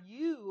 Are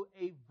you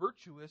a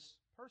virtuous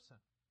person?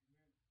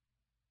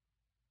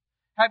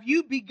 Have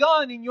you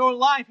begun in your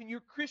life, in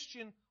your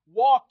Christian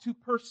walk, to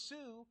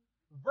pursue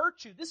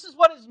virtue? This is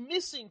what is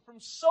missing from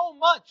so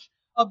much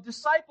of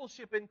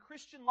discipleship in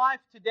Christian life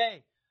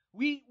today.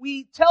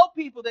 We tell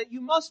people that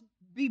you must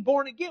be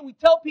born again. We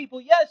tell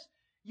people, yes,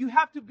 you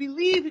have to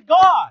believe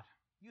God.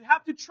 You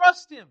have to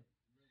trust Him.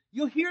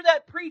 You'll hear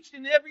that preached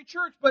in every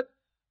church, but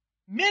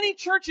many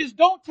churches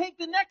don't take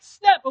the next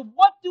step of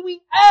what do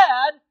we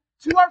add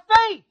to our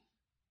faith?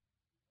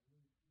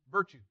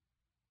 Virtue.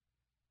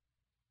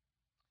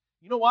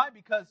 You know why?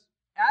 Because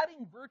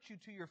adding virtue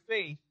to your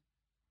faith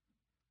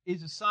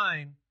is a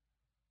sign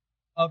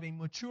of a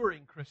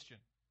maturing Christian.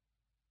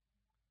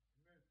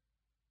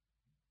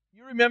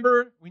 You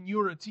remember when you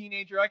were a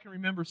teenager, I can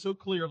remember so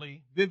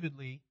clearly,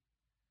 vividly,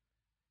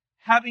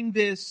 having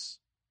this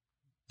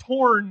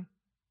torn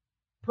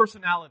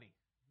personality.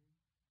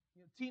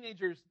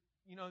 Teenagers,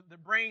 the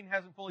brain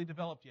hasn't fully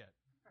developed yet.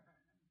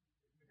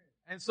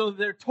 And so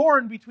they're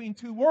torn between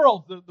two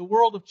worlds. The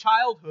world of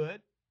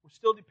childhood, we're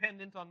still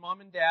dependent on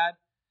mom and dad,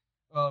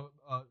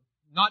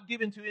 not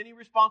given to any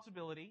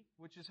responsibility,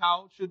 which is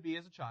how it should be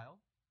as a child.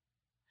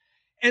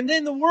 And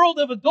then the world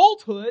of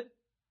adulthood,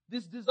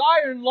 this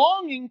desire and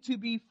longing to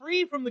be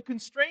free from the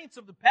constraints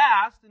of the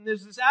past, and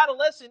there's this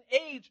adolescent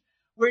age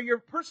where your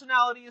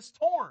personality is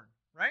torn,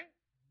 right?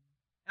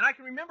 And I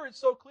can remember it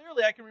so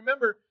clearly. I can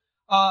remember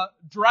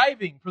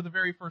driving for the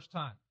very first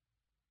time.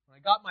 When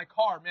I got my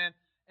car, man,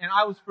 and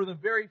I was for the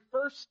very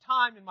first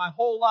time in my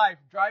whole life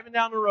driving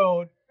down the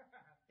road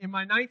in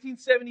my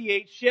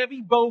 1978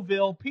 Chevy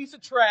Beauville, piece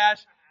of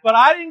trash, but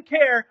I didn't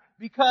care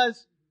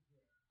because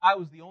I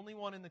was the only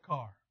one in the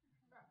car.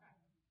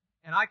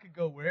 And I could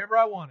go wherever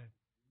I wanted.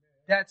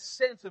 That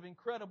sense of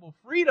incredible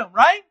freedom,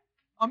 right?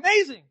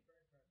 Amazing.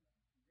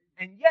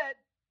 And yet,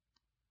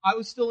 I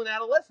was still an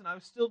adolescent. I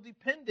was still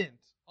dependent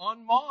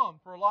on mom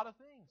for a lot of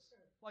things,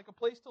 like a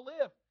place to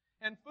live,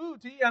 and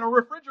food to eat, and a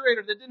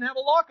refrigerator that didn't have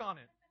a lock on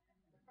it.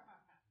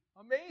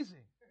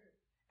 Amazing.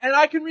 And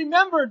I can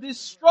remember this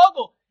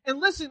struggle. And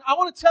listen, I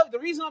want to tell you, the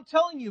reason I'm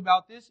telling you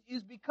about this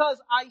is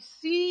because I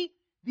see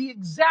the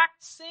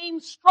exact same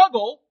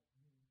struggle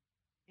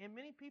in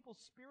many people's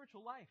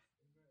spiritual life.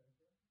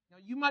 Now,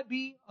 you might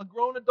be a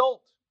grown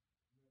adult.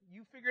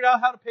 You figured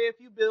out how to pay a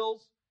few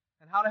bills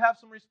and how to have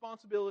some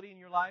responsibility in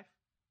your life.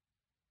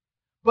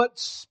 But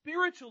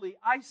spiritually,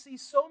 I see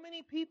so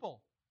many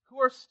people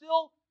who are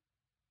still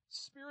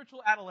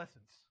spiritual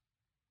adolescents.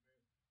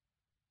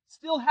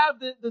 Still have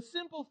the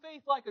simple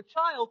faith like a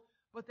child,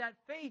 but that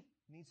faith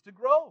needs to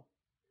grow.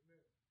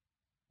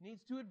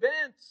 Needs to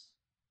advance.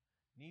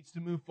 Needs to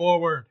move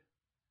forward.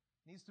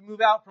 Needs to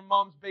move out from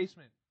mom's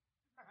basement.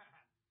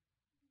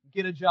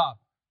 Get a job.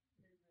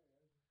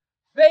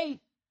 Faith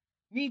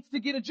needs to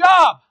get a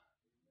job.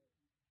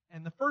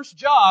 And the first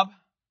job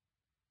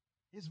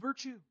is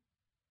virtue.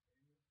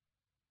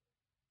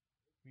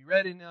 We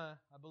read in, I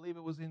believe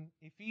it was in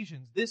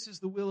Ephesians, this is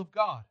the will of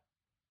God,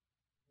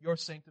 your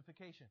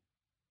sanctification.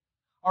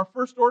 Our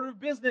first order of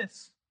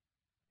business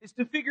is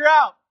to figure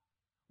out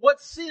what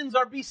sins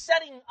are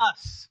besetting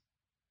us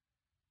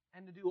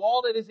and to do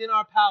all that is in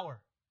our power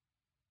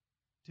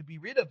to be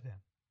rid of them.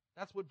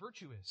 That's what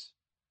virtue is.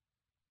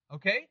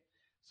 Okay?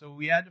 So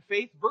we add to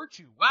faith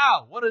virtue.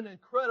 Wow, what an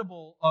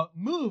incredible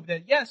move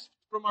that, yes,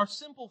 from our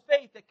simple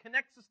faith that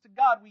connects us to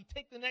God, we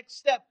take the next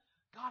step.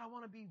 God, I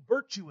want to be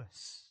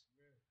virtuous.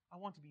 I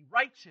want to be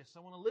righteous. I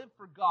want to live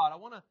for God. I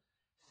want to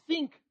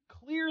think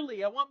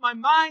clearly. I want my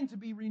mind to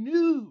be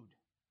renewed.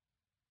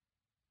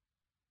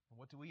 And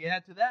what do we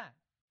add to that?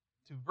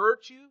 To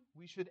virtue,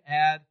 we should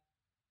add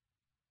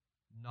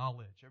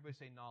knowledge. Everybody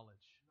say knowledge.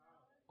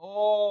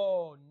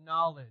 Oh,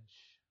 knowledge.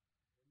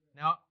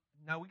 Now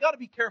we got to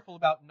be careful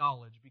about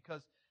knowledge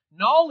because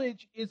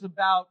knowledge is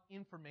about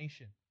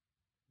information.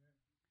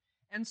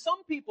 And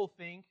some people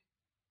think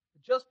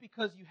that just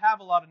because you have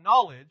a lot of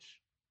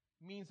knowledge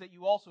means that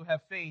you also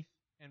have faith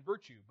and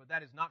virtue, but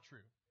that is not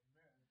true.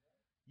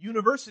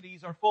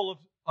 Universities are full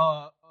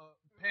of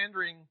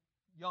pandering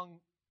young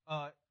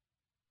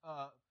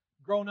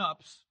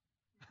grown-ups,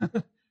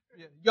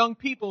 young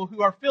people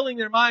who are filling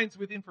their minds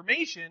with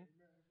information,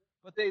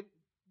 but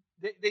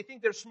they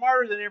think they're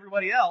smarter than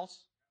everybody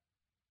else,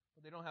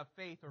 but they don't have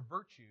faith or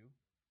virtue.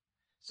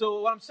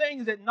 So what I'm saying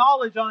is that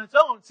knowledge on its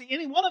own, see,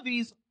 any one of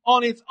these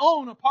on its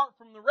own, apart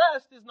from the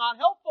rest, is not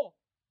helpful.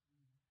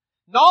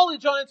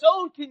 Knowledge on its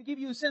own can give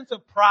you a sense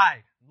of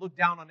pride. Look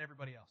down on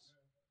everybody else.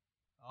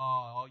 Oh,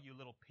 all you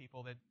little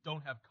people that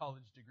don't have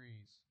college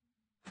degrees.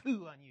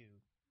 Foo on you.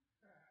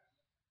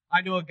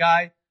 I know a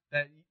guy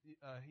that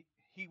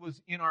he was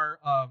in our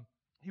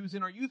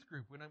youth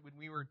group when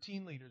we were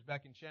teen leaders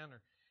back in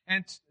Chandler.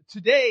 And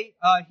today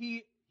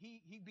he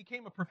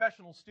became a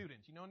professional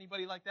student. You know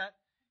anybody like that?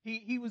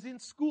 He was in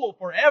school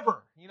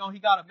forever. You know, he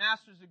got a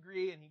master's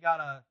degree and he got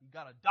a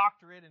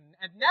doctorate,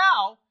 and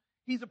now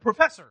he's a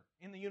professor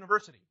in the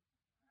university.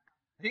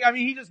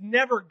 He just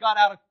never got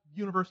out of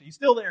university. He's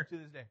still there to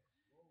this day.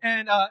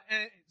 And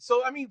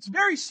so, it's a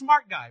very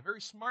smart guy,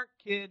 very smart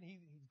kid.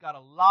 He's got a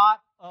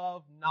lot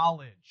of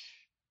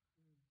knowledge.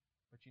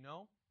 But you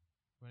know,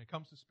 when it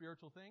comes to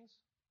spiritual things,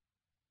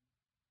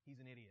 he's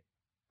an idiot.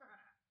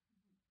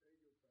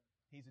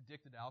 He's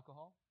addicted to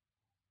alcohol.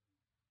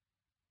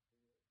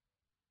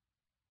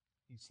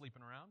 He's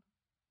sleeping around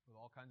with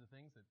all kinds of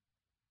things that,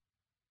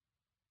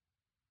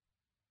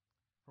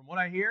 from what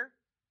I hear,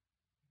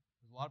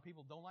 a lot of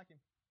people don't like him.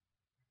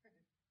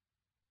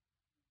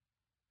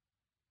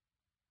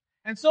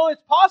 And so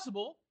it's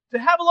possible to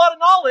have a lot of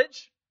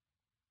knowledge,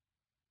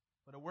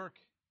 but to work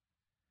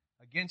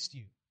against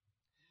you.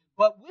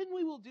 But when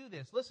we will do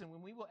this, listen,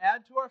 when we will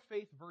add to our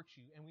faith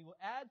virtue, and we will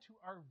add to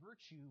our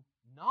virtue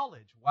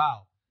knowledge,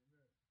 wow,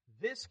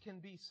 this can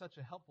be such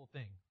a helpful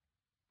thing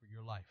for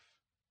your life.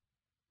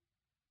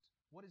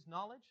 What is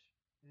knowledge?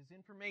 It is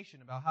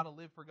information about how to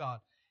live for God.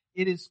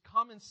 It is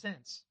common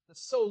sense.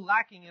 That's so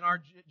lacking in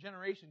our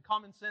generation.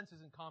 Common sense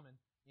isn't common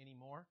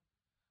anymore.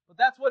 But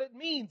that's what it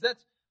means.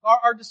 That's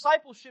our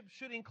discipleship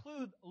should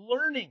include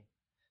learning.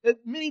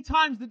 That many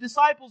times the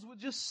disciples would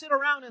just sit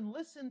around and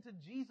listen to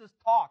Jesus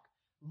talk,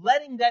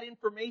 letting that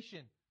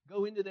information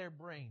go into their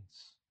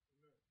brains.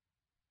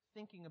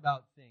 Thinking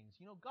about things.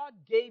 You know, God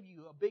gave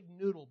you a big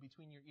noodle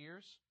between your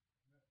ears.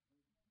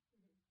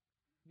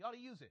 You ought to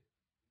use it.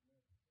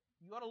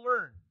 You ought to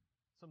learn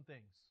some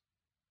things.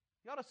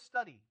 You ought to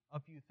study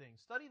a few things.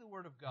 Study the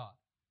Word of God.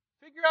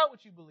 Figure out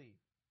what you believe.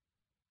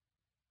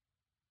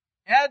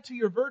 Add to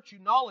your virtue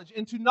knowledge.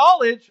 And to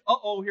knowledge,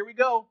 here we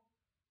go.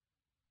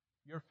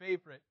 Your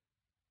favorite.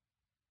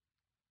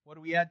 What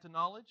do we add to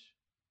knowledge?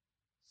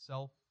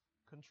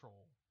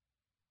 Self-control.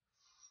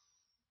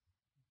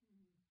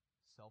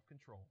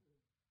 Self-control.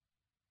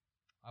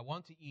 I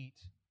want to eat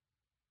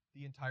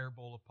the entire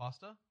bowl of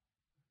pasta,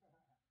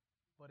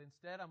 but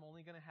instead I'm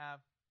only going to have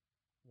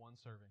one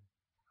serving.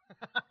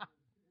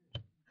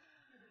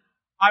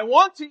 I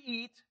want to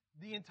eat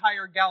the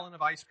entire gallon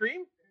of ice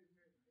cream,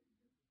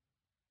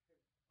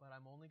 but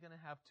I'm only going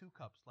to have 2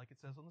 cups, like it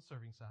says on the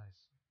serving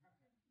size.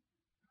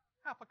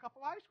 Half a cup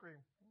of ice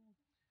cream.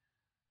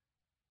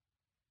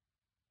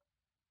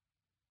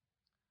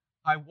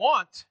 I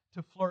want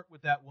to flirt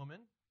with that woman,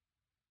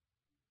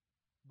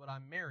 but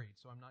I'm married,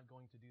 so I'm not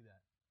going to do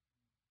that.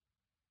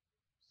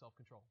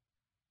 Self-control.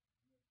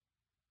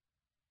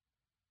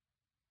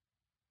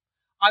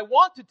 I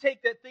want to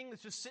take that thing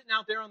that's just sitting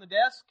out there on the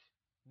desk.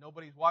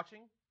 Nobody's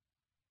watching.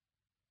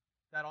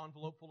 That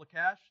envelope full of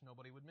cash,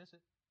 nobody would miss it.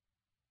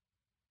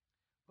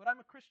 But I'm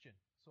a Christian,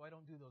 so I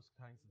don't do those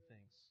kinds of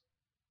things.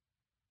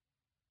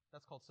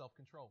 That's called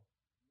self-control.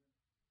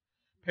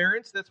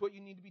 Parents, that's what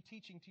you need to be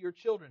teaching to your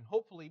children.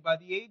 Hopefully, by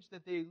the age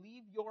that they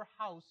leave your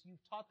house,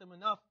 you've taught them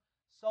enough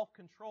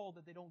self-control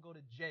that they don't go to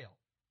jail.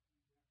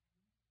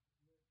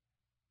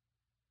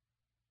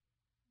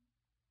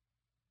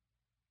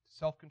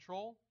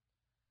 Self-control.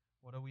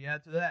 What do we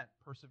add to that?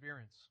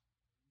 Perseverance.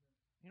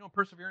 You know what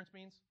perseverance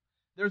means?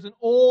 There's an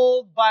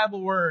old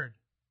Bible word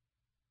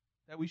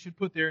that we should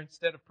put there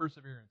instead of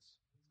perseverance.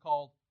 It's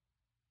called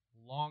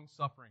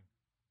long-suffering.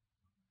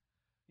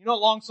 You know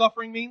what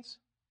long-suffering means?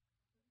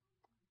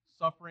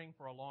 Suffering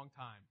for a long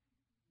time.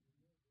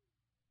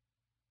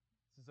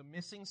 This is a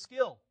missing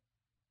skill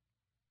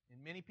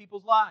in many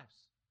people's lives.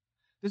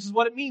 This is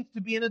what it means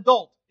to be an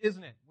adult,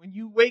 isn't it? When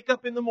you wake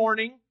up in the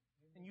morning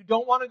and you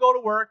don't want to go to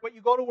work, but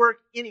you go to work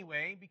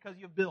anyway because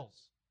you have bills.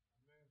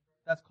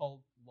 That's called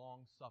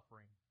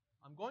long-suffering.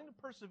 I'm going to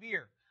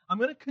persevere. I'm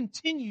going to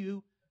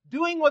continue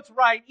doing what's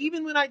right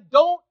even when I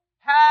don't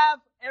have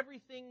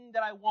everything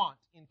that I want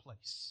in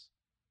place.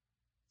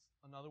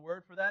 Another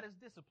word for that is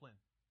discipline.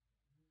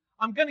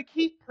 I'm going to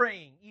keep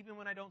praying even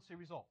when I don't see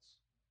results.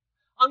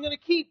 I'm going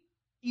to keep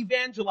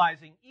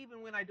evangelizing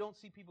even when I don't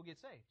see people get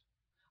saved.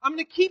 I'm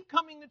going to keep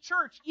coming to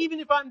church even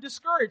if I'm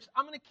discouraged.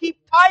 I'm going to keep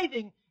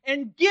tithing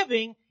and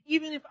giving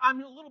even if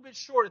I'm a little bit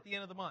short at the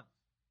end of the month.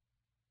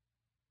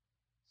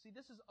 See,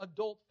 this is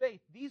adult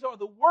faith. These are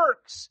the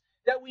works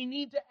that we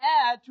need to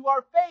add to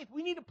our faith.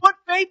 We need to put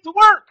faith to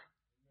work.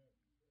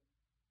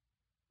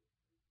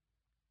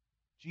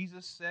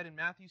 Jesus said in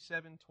Matthew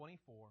 7:24,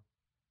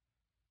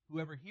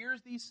 Whoever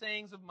hears these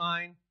sayings of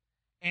mine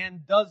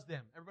and does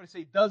them. Everybody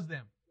say, does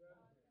them.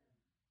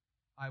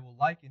 I will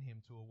liken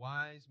him to a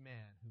wise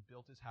man who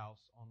built his house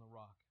on the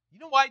rock. You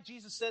know why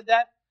Jesus said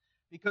that?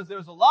 Because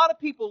there's a lot of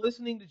people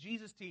listening to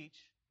Jesus teach,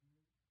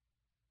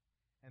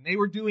 and they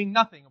were doing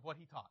nothing of what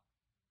he taught.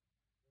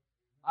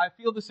 I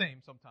feel the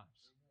same sometimes.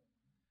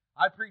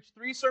 I preach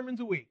 3 sermons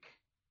a week.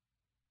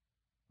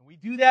 And we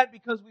do that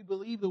because we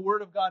believe the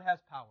Word of God has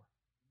power.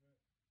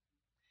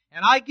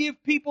 And I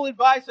give people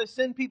advice, I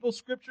send people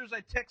scriptures,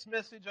 I text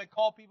message, I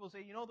call people and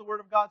say, you know the Word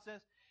of God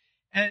says?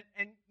 And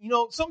you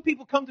know, some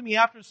people come to me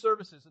after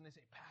services and they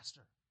say,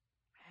 Pastor,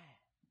 man,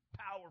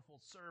 powerful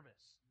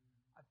service.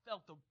 I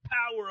felt the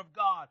power of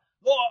God.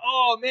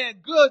 Oh man,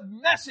 good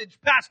message,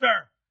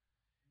 Pastor.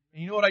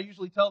 And you know what I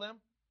usually tell them?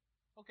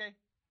 Okay,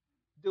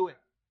 do it.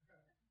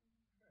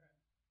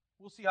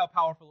 We'll see how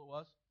powerful it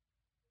was.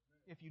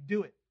 If you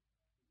do it.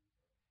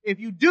 If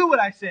you do what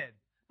I said,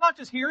 not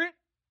just hear it.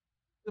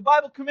 The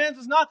Bible commands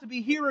us not to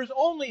be hearers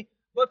only,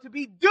 but to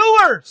be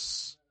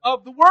doers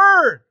of the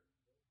Word.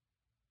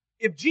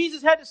 If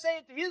Jesus had to say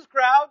it to his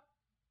crowd,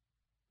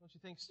 don't you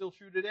think it's still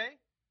true today?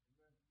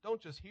 Don't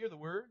just hear the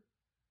Word,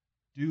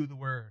 do the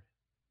Word.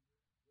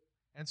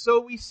 And so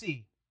we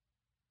see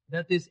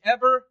that this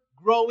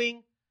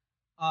ever-growing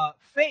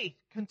faith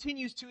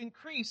continues to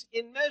increase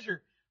in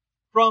measure.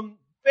 From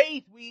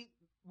faith, we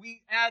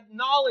add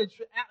knowledge.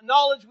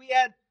 Knowledge, we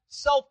add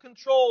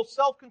self-control.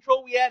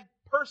 Self-control, we add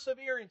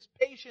perseverance,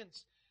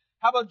 patience.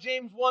 How about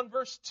James 1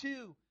 verse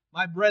 2?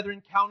 My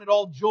brethren, count it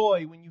all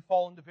joy when you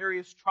fall into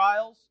various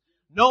trials,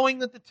 knowing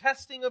that the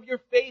testing of your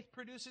faith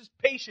produces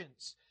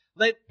patience.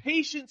 Let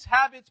patience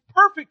have its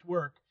perfect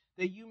work,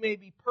 that you may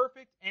be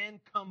perfect and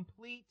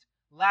complete,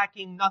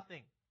 lacking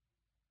nothing.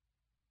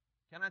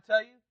 Can I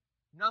tell you?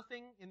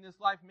 Nothing in this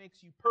life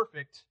makes you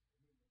perfect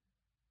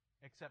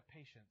except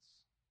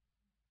patience.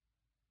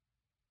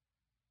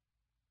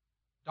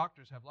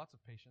 Doctors have lots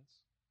of patience.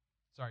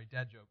 Sorry,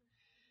 dad joke.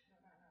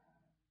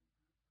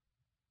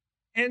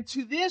 And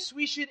to this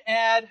we should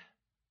add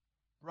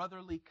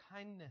brotherly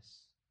kindness.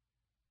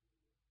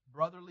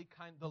 Brotherly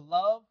kindness, the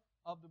love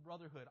of the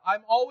brotherhood.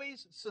 I'm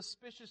always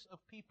suspicious of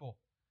people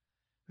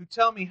who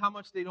tell me how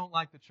much they don't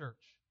like the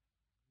church.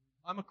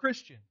 I'm a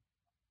Christian.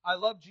 I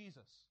love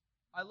Jesus.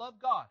 I love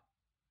God.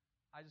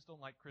 I just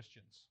don't like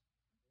Christians.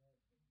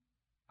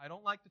 I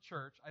don't like the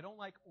church. I don't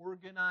like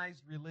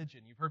organized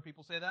religion. You've heard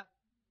people say that?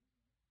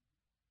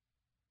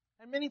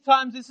 And many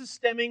times this is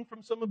stemming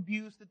from some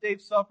abuse that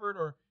they've suffered,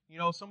 or, you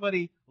know,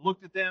 somebody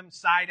looked at them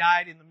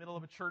side-eyed in the middle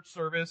of a church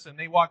service and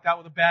they walked out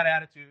with a bad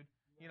attitude.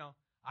 You know,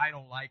 I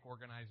don't like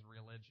organized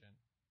religion.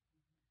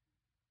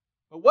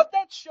 But what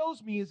that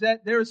shows me is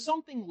that there is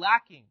something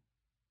lacking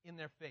in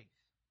their faith.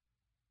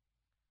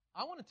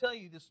 I want to tell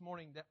you this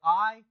morning that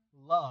I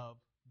love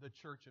the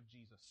Church of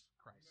Jesus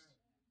Christ.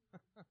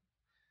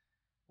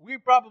 We're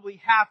probably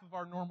half of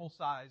our normal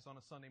size on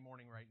a Sunday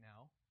morning right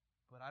now,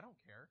 but I don't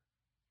care.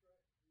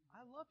 I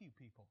love you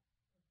people.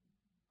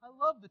 I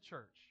love the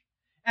church.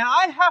 And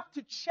I have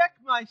to check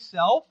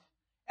myself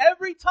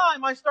every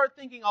time I start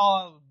thinking,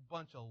 oh, a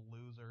bunch of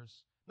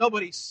losers.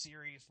 Nobody's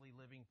seriously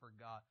living for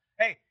God.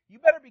 Hey, you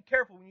better be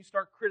careful when you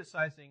start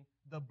criticizing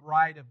the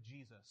bride of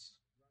Jesus.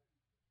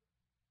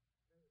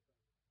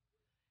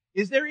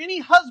 Is there any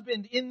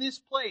husband in this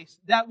place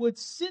that would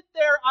sit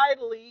there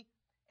idly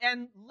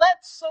and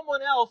let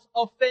someone else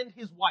offend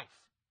his wife?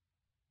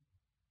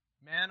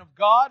 Man of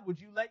God, would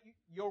you let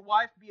your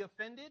wife be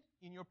offended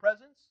in your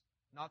presence?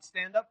 Not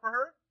stand up for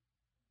her?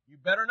 You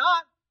better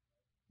not.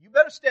 You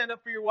better stand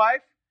up for your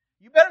wife.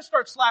 You better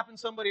start slapping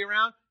somebody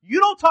around. You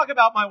don't talk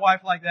about my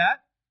wife like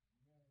that.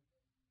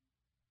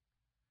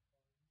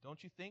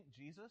 Don't you think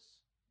Jesus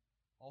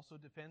also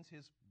defends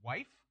his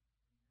wife?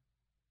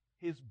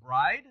 His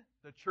bride,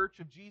 the church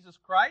of Jesus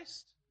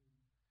Christ?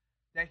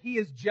 That he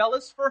is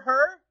jealous for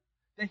her?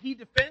 That he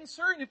defends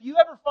her? And if you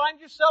ever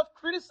find yourself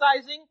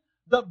criticizing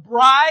the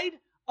bride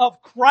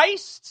of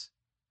Christ,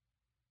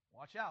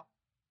 watch out.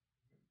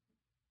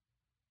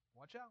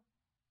 Watch out.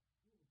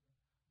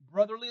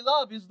 Brotherly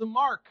love is the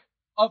mark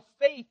of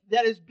faith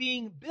that is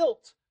being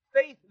built,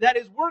 faith that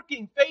is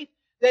working, faith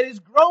that is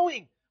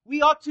growing.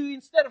 We ought to,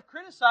 instead of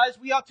criticize,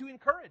 we ought to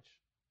encourage.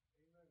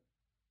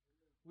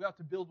 We ought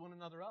to build one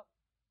another up.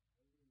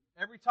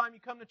 Every time you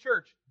come to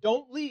church,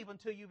 don't leave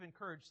until you've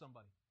encouraged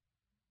somebody.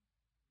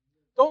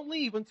 Don't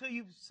leave until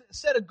you've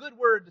said a good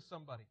word to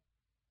somebody.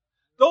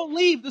 Don't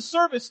leave the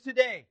service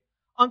today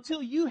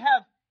until you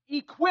have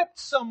equipped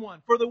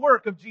someone for the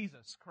work of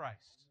Jesus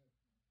Christ.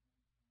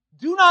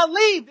 Do not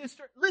leave this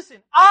church. Listen,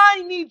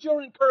 I need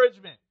your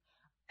encouragement.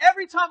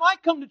 Every time I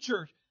come to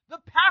church, the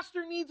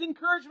pastor needs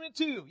encouragement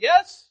too.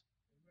 Yes?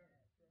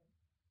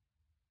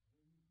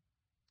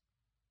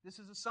 This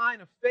is a sign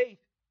of faith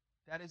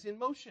that is in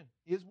motion,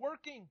 is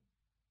working.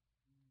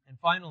 And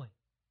finally,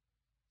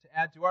 to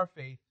add to our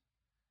faith,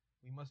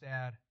 we must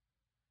add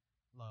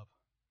love.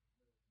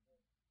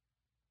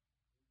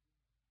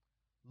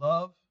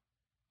 Love,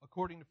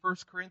 according to 1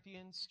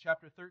 Corinthians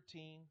chapter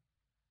 13,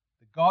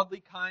 the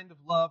godly kind of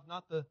love,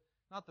 not the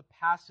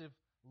passive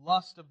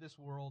lust of this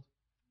world,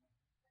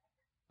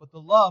 but the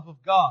love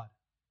of God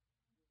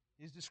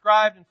is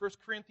described in 1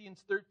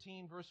 Corinthians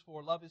 13, verse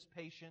 4. Love is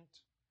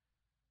patient.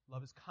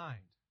 Love is kind.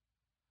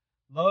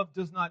 Love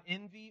does not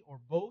envy or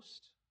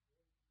boast.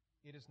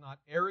 It is not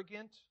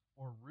arrogant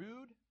or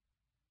rude.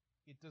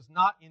 It does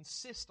not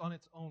insist on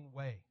its own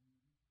way.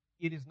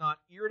 It is not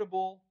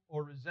irritable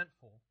or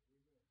resentful.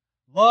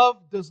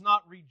 Love does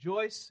not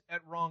rejoice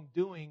at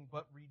wrongdoing,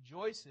 but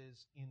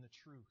rejoices in the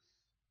truth.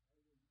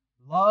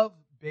 Love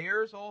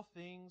bears all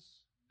things,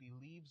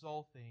 believes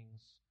all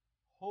things,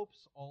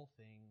 hopes all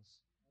things,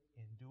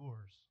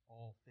 endures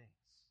all things.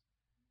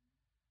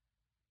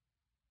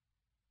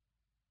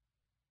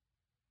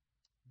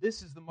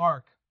 This is the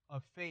mark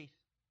of faith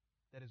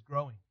that is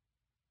growing,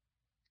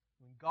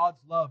 when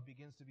God's love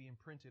begins to be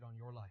imprinted on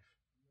your life.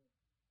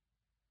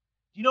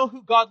 Do you know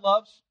who God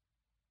loves?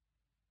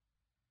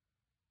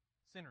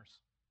 Sinners.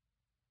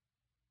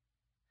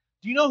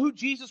 Do you know who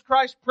Jesus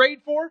Christ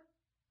prayed for?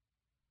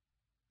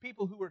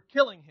 People who were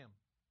killing Him,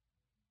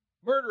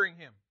 murdering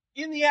Him,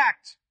 in the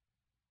act.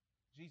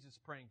 Jesus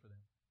praying for them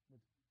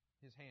with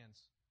His hands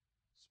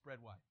spread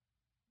wide.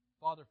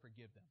 Father,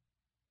 forgive them.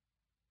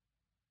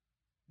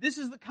 This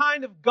is the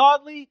kind of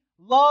godly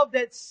love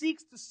that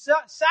seeks to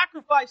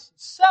sacrifice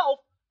self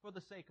for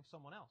the sake of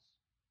someone else.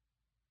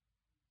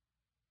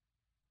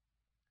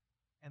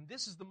 And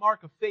this is the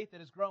mark of faith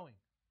that is growing.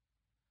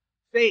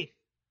 Faith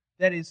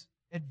that is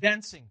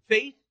advancing.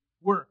 Faith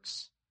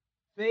works.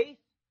 Faith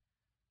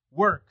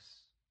works.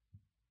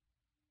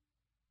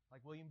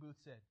 Like William Booth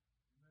said.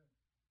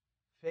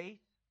 Faith,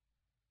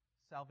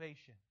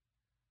 salvation.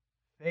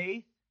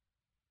 Faith,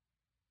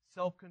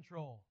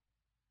 self-control.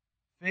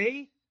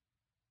 Faith,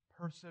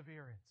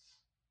 perseverance.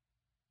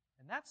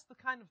 And that's the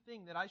kind of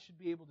thing that I should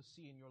be able to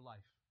see in your life.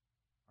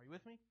 Are you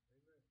with me?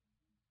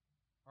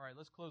 All right,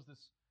 let's close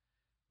this.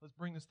 Let's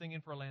bring this thing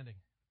in for a landing.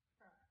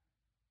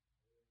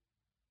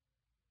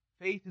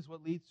 Faith is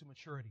what leads to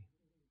maturity.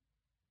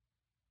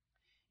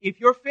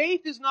 If your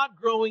faith is not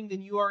growing,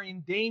 then you are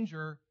in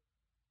danger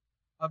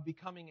of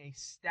becoming a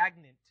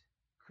stagnant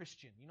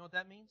Christian. You know what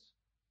that means?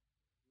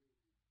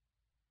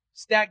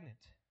 Stagnant.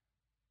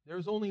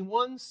 There's only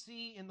one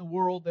sea in the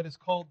world that is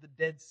called the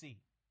Dead Sea.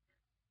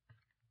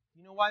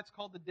 You know why it's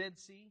called the Dead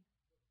Sea?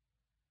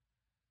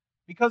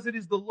 Because it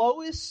is the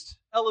lowest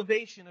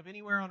elevation of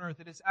anywhere on earth.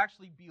 It is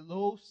actually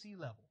below sea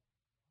level.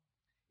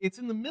 It's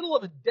in the middle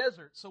of a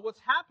desert, so what's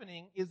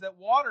happening is that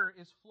water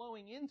is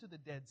flowing into the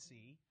Dead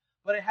Sea,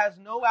 but it has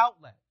no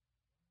outlet.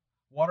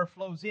 Water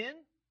flows in,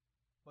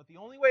 but the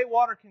only way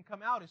water can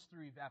come out is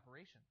through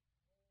evaporation.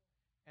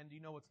 And do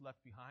you know what's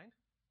left behind?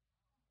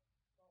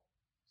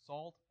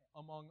 Salt,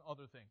 among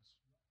other things.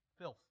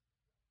 Filth.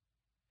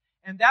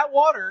 And that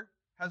water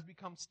has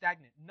become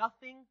stagnant.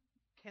 Nothing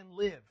can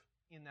live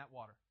in that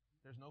water.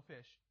 There's no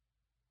fish.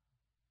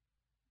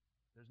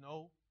 There's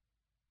no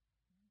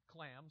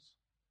clams.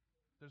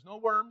 There's no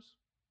worms.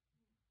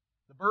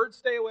 The birds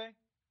stay away.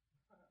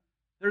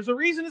 There's a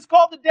reason it's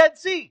called the Dead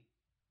Sea.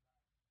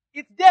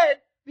 It's dead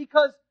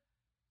because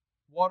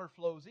water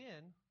flows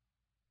in,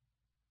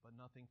 but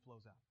nothing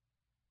flows out.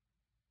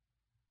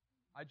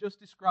 I just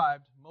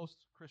described most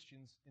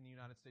Christians in the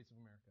United States of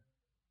America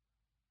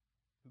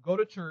who go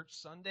to church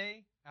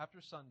Sunday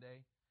after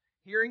Sunday,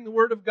 hearing the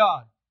Word of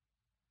God.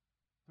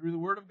 Through the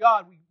Word of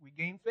God, we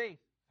gain faith.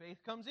 Faith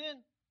comes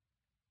in,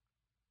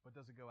 but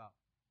does it go out?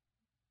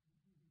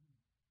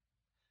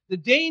 The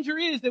danger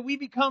is that we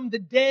become the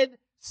Dead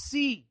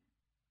Sea,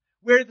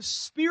 where the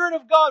Spirit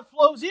of God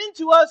flows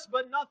into us,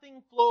 but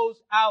nothing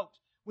flows out.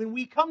 When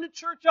we come to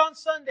church on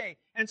Sunday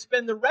and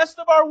spend the rest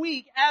of our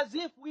week as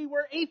if we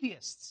were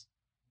atheists,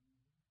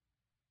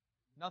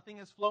 nothing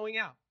is flowing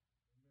out.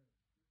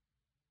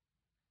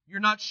 You're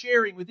not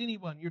sharing with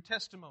anyone your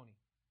testimony.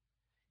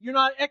 You're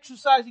not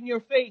exercising your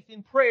faith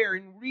in prayer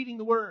and reading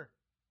the Word.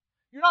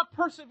 You're not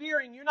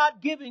persevering. You're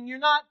not giving. You're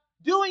not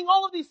doing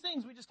all of these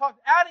things we just talked,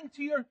 adding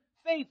to your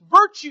faith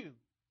virtue.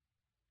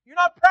 You're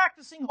not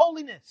practicing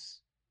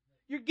holiness.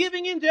 You're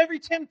giving in to every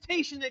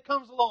temptation that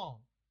comes along.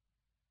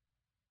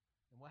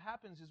 And what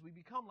happens is we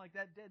become like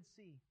that Dead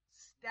Sea,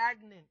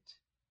 stagnant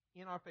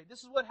in our faith.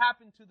 This is what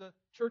happened to the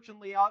church in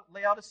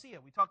Laodicea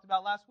we talked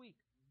about last week.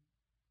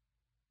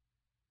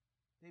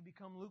 They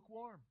become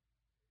lukewarm.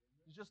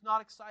 They're just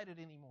not excited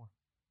anymore.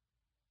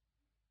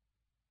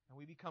 And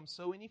we become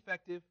so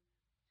ineffective.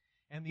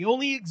 And the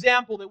only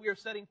example that we are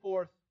setting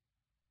forth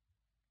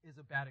is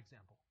a bad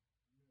example.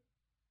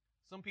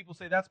 Some people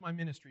say, that's my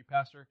ministry,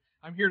 Pastor.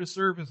 I'm here to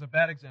serve as a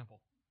bad example.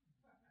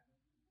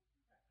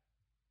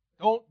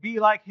 Don't be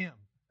like him.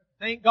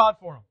 Thank God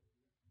for him.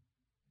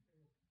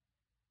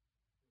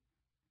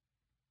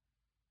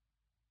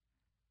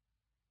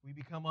 We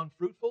become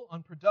unfruitful,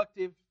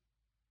 unproductive,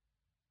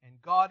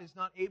 and God is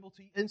not able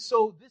to. And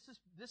so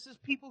this is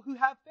people who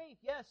have faith.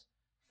 Yes,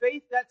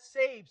 faith that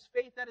saves,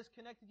 faith that has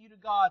connected you to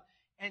God,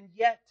 and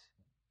yet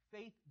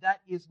faith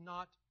that is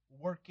not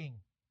working.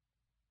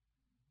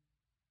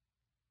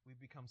 We've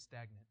become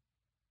stagnant.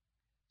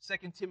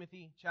 2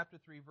 Timothy chapter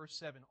 3, verse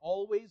 7.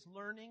 Always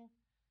learning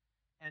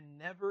and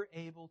never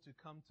able to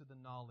come to the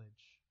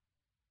knowledge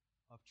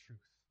of truth.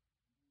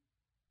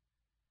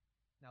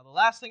 Now, the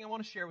last thing I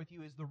want to share with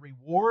you is the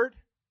reward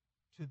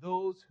to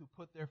those who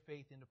put their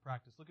faith into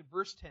practice. Look at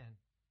verse 10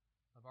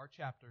 of our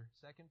chapter,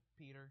 2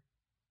 Peter,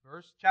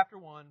 chapter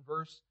 1,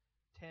 verse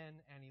 10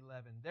 and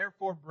 11.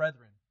 Therefore,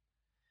 brethren,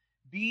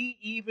 be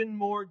even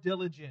more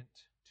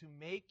diligent to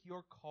make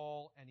your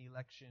call and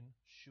election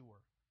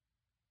sure.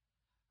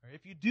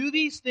 If you do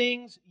these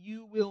things,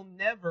 you will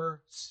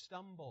never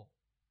stumble.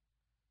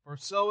 For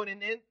so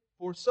an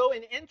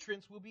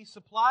entrance will be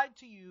supplied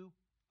to you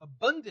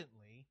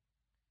abundantly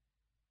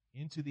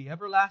into the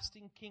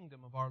everlasting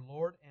kingdom of our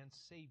Lord and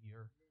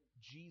Savior,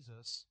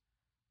 Jesus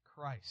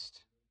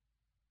Christ.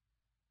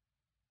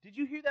 Did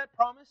you hear that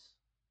promise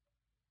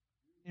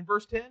in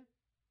verse 10?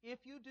 If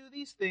you do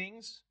these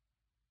things,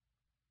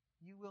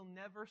 you will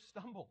never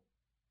stumble.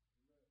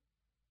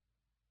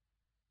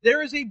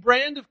 There is a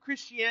brand of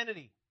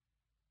Christianity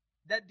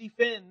that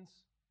defends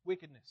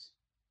wickedness.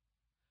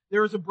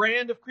 There is a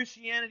brand of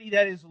Christianity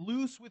that is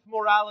loose with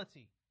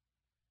morality.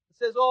 It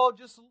says, oh,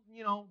 just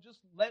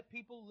let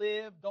people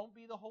live. Don't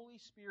be the Holy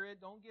Spirit.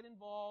 Don't get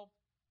involved.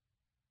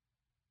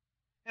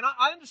 And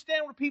I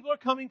understand where people are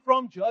coming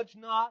from. Judge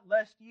not,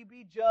 lest ye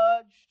be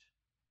judged.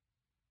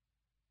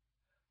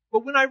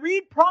 But when I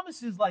read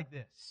promises like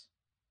this,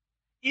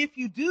 if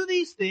you do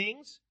these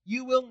things,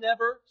 you will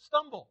never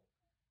stumble.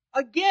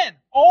 Again,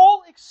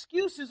 all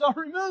excuses are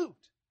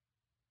removed.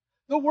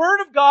 The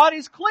Word of God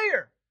is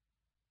clear.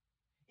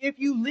 If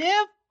you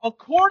live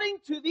according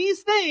to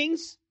these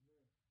things,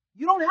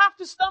 you don't have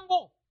to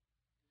stumble.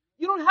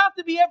 You don't have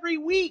to be every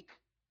week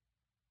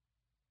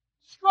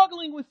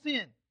struggling with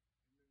sin.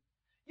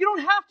 You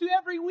don't have to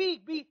every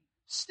week be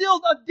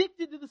still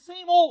addicted to the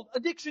same old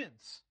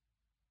addictions.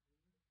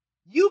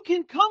 You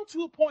can come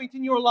to a point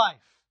in your life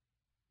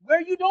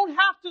where you don't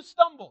have to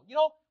stumble. You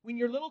know, when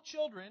your little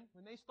children,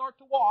 when they start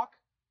to walk,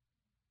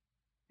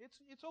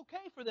 it's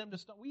okay for them to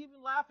stumble. We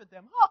even laugh at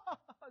them.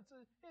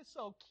 It's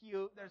so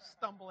cute. They're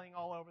stumbling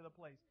all over the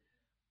place.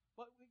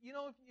 But, you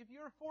know, if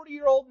you're a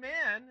 40-year-old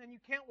man and you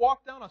can't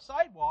walk down a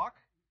sidewalk,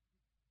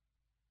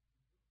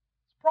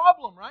 it's a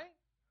problem, right?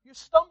 You're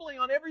stumbling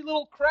on every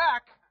little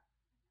crack.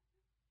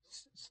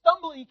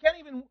 Stumbling. You can't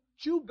even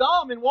chew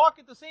gum and walk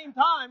at the same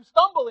time.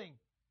 Stumbling.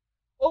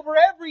 Over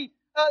every,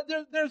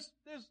 there's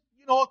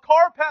a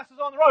car passes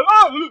on the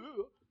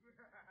road.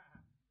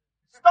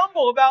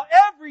 Stumble about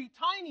every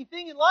tiny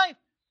thing in life.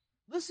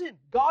 Listen,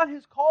 God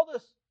has called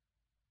us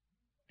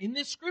in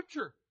this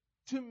scripture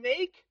to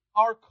make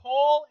our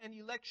call and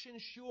election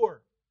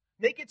sure.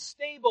 Make it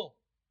stable.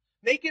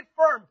 Make it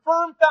firm.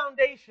 Firm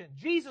foundation.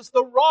 Jesus,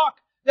 the rock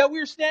that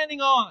we're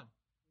standing on.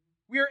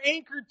 We are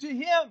anchored to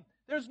Him.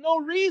 There's no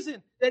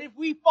reason that if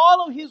we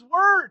follow His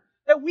word,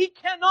 that we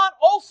cannot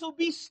also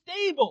be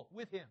stable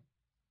with Him.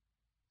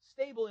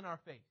 Stable in our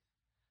faith.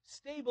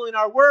 Stable in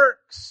our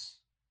works.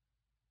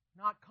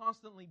 Not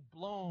constantly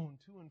blown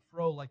to and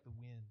fro like the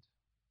wind.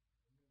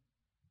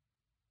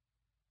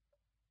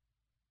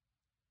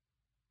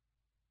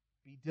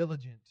 Be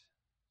diligent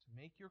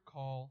to make your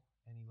call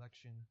and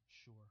election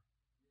sure.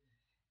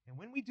 And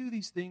when we do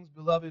these things,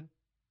 beloved,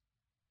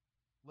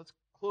 let's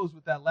close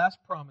with that last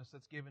promise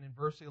that's given in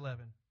verse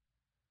 11.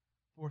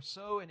 For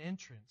so an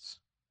entrance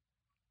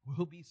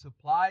will be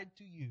supplied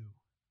to you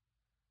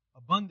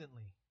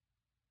abundantly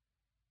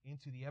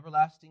into the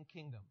everlasting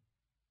kingdom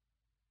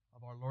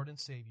of our Lord and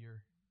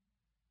Savior,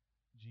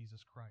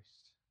 Jesus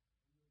Christ.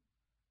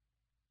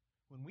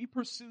 When we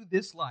pursue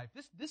this life,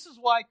 this is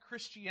why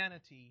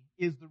Christianity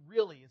is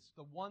it's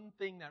the one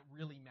thing that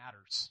really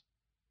matters.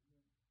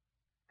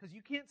 Because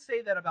you can't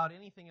say that about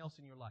anything else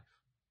in your life.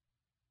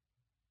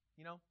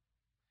 You know,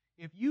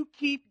 if you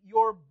keep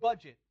your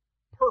budget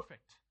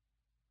perfect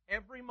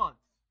every month,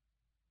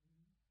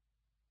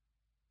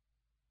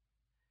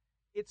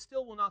 it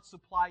still will not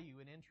supply you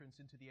an entrance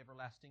into the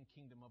everlasting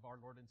kingdom of our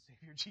Lord and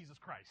Savior, Jesus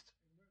Christ.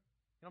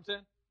 You know what I'm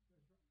saying?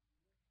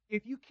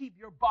 If you keep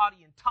your body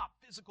in top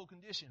physical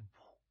condition,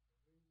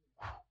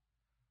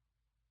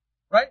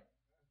 right?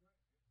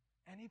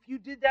 And if you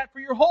did that for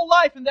your whole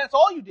life and that's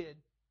all you did,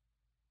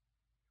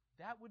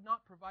 that would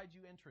not provide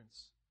you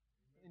entrance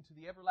into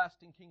the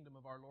everlasting kingdom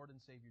of our Lord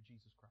and Savior,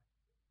 Jesus Christ.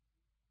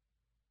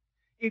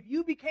 If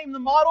you became the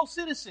model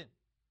citizen,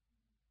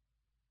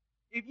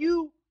 if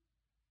you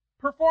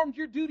performed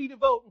your duty to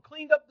vote and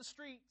cleaned up the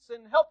streets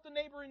and helped the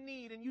neighbor in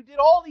need and you did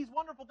all these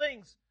wonderful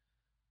things,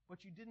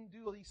 but you didn't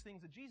do all these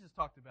things that Jesus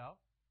talked about,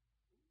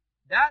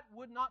 that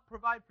would not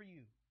provide for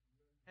you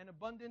an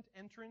abundant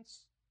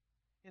entrance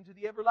into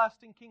the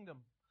everlasting kingdom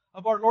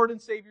of our Lord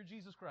and Savior,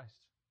 Jesus Christ.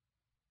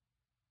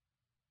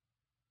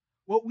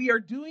 What we are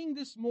doing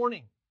this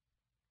morning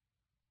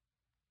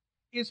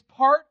is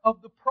part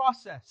of the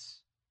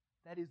process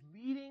that is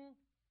leading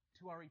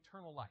to our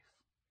eternal life.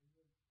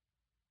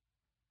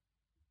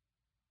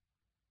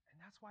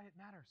 And that's why it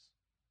matters.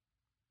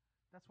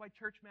 That's why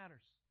church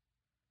matters.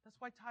 That's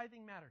why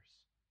tithing matters.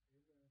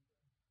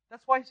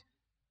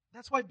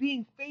 That's why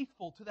being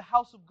faithful to the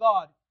house of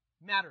God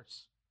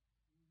matters.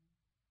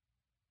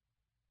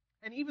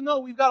 And even though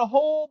we've got a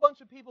whole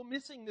bunch of people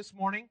missing this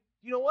morning,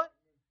 you know what?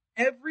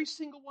 Every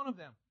single one of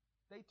them,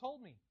 they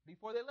told me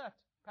before they left,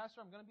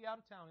 Pastor, I'm going to be out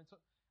of town. And so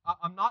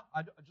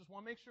I just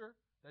want to make sure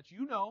that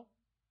you know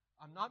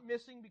I'm not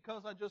missing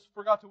because I just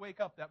forgot to wake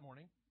up that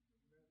morning.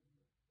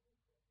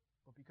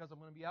 But because I'm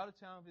going to be out of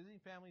town, visiting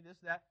family, this,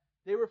 that.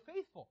 They were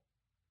faithful.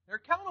 They're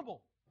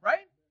accountable,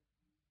 right?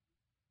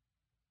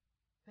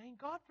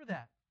 Thank God for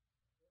that.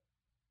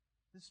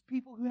 This is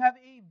people who have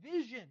a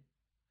vision.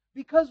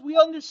 Because we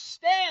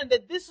understand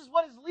that this is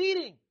what is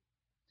leading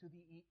to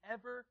the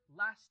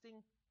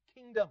everlasting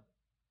kingdom.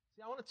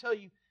 See, I want to tell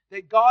you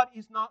that God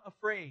is not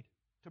afraid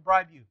to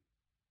bribe you.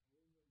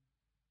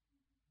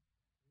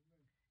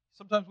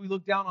 Sometimes we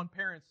look down on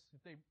parents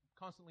if they're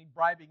constantly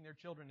bribing their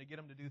children to get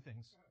them to do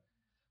things.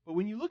 But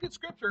when you look at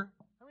Scripture,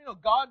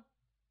 God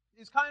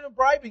is kind of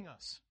bribing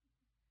us.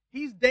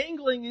 He's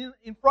dangling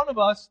in front of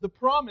us the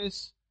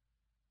promise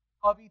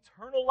of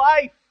eternal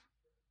life.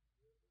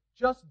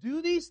 Just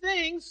do these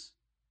things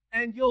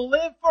and you'll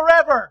live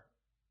forever.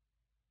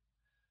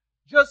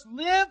 Just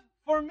live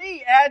for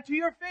me. Add to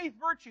your faith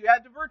virtue.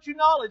 Add to virtue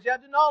knowledge.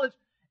 Add to knowledge.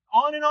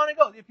 On and on it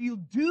goes. If you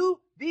do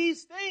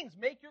these things,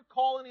 make your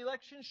call and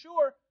election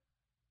sure.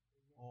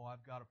 Oh,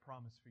 I've got a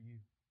promise for you.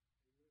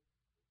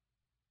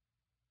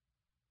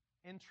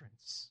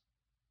 Entrance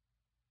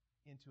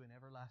into an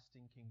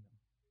everlasting kingdom.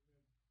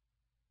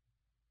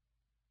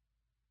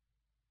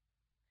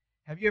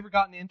 Have you ever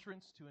gotten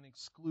entrance to an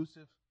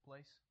exclusive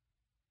place?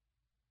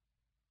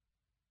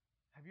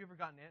 Have you ever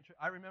gotten entrance?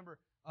 I remember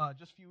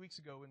just a few weeks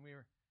ago when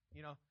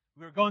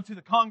we were going through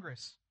the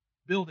Congress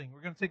building.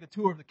 We're going to take a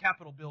tour of the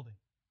Capitol building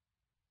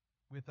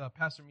with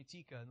Pastor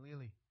Mitika and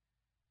Lily.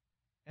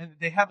 And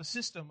they have a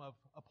system of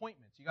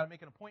appointments. You got to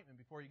make an appointment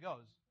before you go.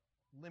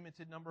 There's a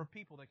limited number of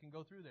people that can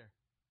go through there.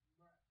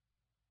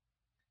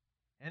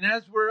 And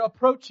as we're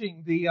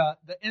approaching the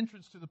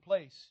entrance to the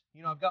place,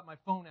 I've got my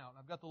phone out.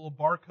 I've got the little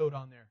barcode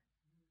on there.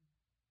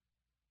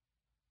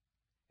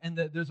 And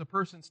there's a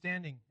person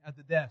standing at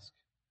the desk.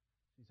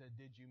 He said,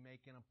 "Did you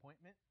make an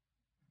appointment?"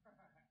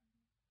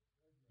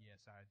 Yes,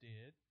 I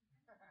did.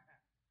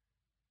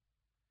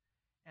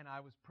 And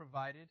I was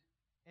provided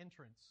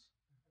entrance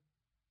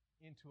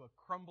into a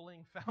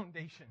crumbling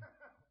foundation,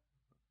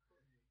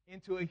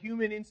 into a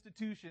human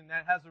institution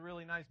that has a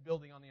really nice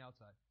building on the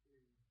outside.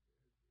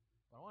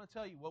 But I want to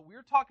tell you, what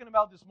we're talking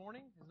about this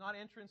morning is not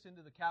entrance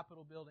into the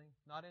Capitol building,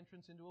 not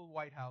entrance into a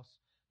White House,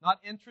 not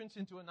entrance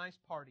into a nice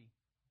party.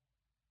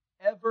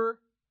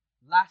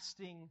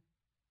 Everlasting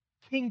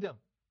kingdom.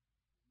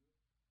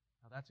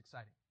 Now that's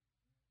exciting.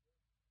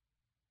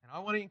 And I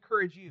want to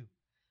encourage you,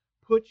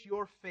 put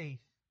your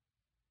faith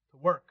to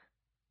work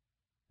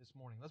this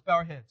morning. Let's bow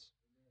our heads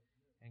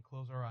and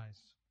close our eyes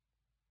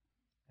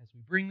as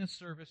we bring this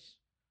service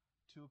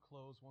to a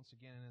close once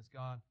again, and as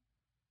God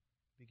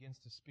begins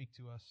to speak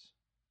to us.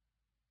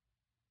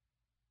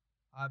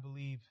 I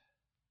believe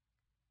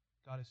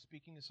God is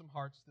speaking to some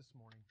hearts this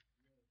morning.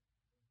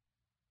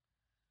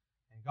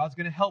 And God's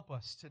going to help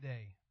us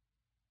today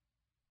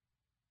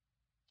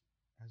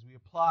as we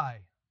apply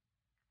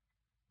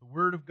the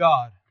Word of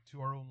God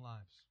to our own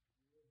lives.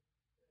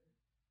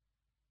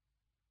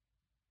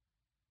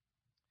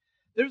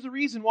 There's a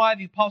reason why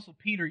the Apostle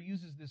Peter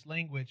uses this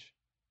language.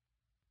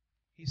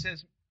 He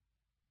says,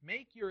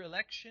 make your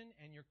election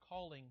and your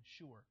calling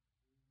sure.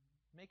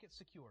 Make it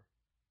secure.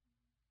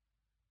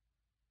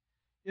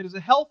 It is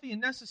a healthy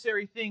and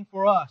necessary thing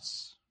for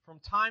us from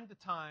time to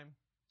time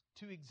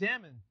to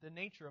examine the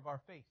nature of our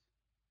faith.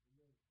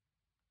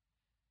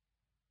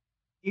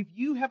 If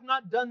you have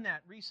not done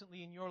that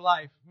recently in your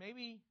life,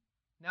 maybe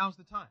now's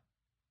the time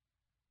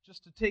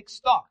just to take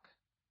stock,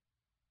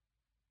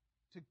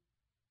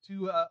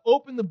 to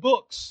open the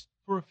books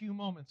for a few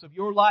moments of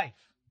your life.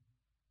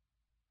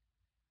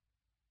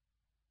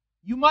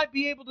 You might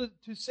be able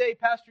to say,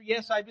 Pastor,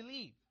 yes, I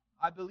believe.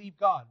 I believe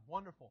God.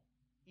 Wonderful.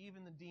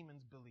 Even the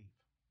demons believe.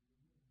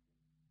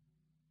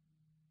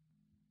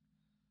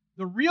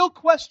 The real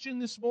question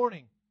this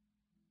morning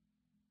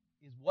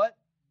is, what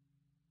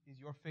is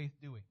your faith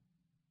doing?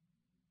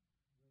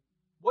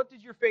 What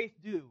did your faith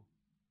do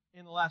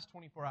in the last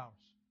 24 hours?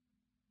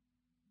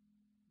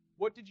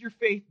 What did your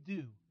faith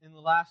do in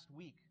the last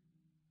week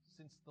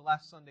since the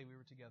last Sunday we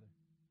were together?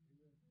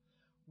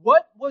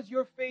 What was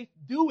your faith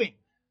doing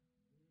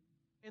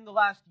in the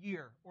last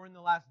year or in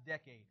the last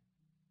decade?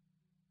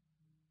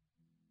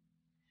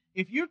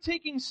 If you're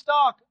taking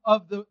stock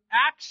of the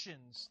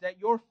actions that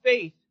your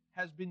faith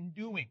has been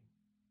doing,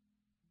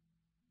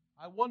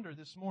 I wonder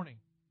this morning,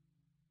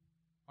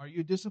 are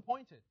you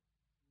disappointed?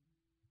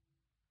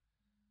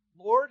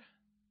 Lord,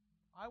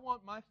 I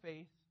want my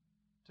faith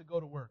to go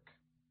to work.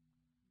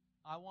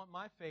 I want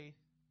my faith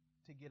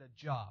to get a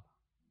job.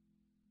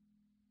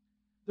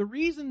 The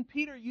reason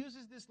Peter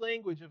uses this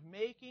language of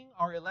making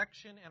our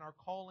election and our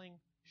calling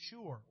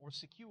sure or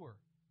secure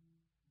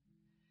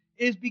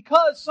is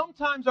because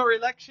sometimes our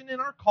election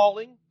and our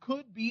calling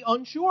could be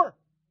unsure.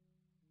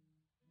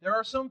 There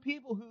are some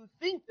people who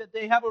think that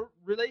they have a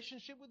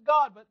relationship with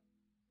God, but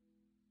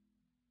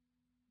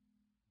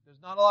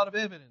there's not a lot of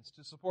evidence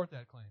to support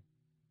that claim.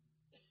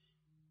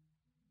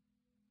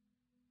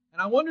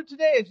 And I wonder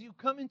today, as you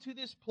come into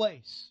this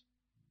place,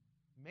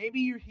 maybe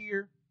you're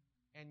here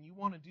and you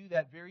want to do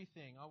that very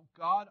thing. Oh,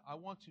 God, I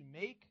want to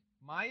make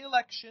my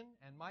election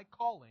and my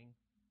calling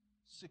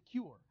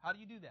secure. How do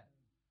you do that?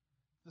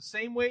 The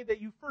same way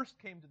that you first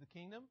came to the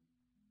kingdom.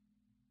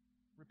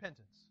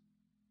 Repentance.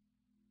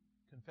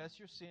 Confess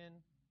your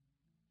sin.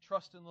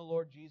 Trust in the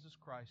Lord Jesus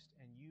Christ,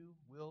 and you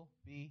will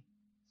be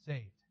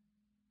saved.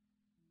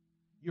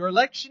 Your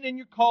election and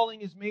your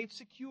calling is made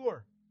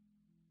secure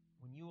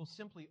when you will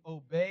simply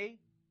obey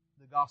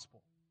the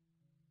gospel.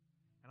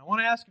 And I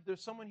want to ask if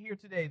there's someone here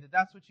today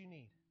that's what you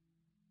need.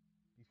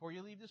 Before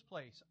you leave this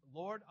place,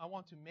 Lord, I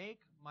want to make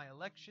my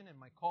election and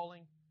my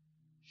calling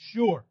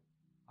sure.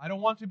 I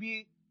don't want to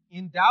be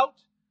in doubt.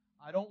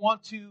 I don't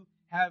want to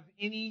have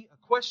any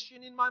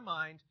question in my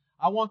mind.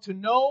 I want to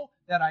know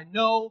that I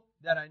know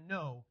that I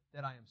know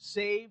that I am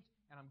saved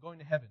and I'm going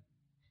to heaven.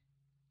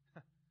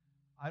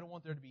 I don't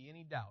want there to be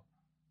any doubt.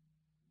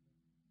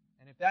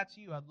 And if that's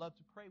you, I'd love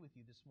to pray with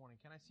you this morning.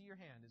 Can I see your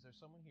hand? Is there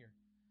someone here?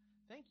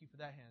 Thank you for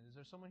that hand. Is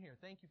there someone here?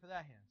 Thank you for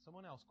that hand.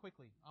 Someone else,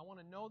 quickly. I want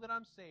to know that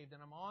I'm saved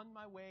and I'm on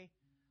my way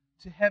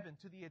to heaven,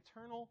 to the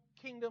eternal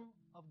kingdom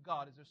of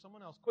God. Is there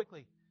someone else?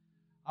 Quickly.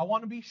 I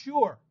want to be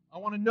sure. I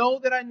want to know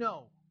that I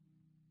know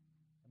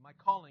that my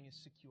calling is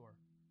secure.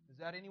 Is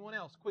that anyone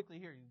else? Quickly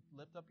here, you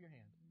lift up your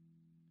hand.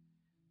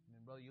 And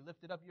then, brother, you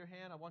lifted up your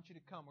hand. I want you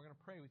to come. We're going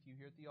to pray with you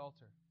here at the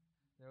altar.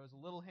 There was a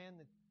little hand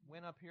that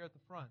went up here at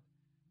the front.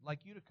 I'd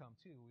like you to come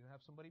too. We'll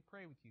have somebody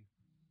pray with you.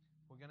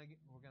 We're going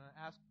to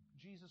ask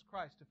Jesus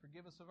Christ to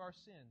forgive us of our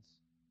sins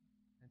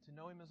and to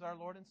know Him as our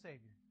Lord and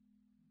Savior.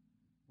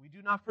 We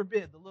do not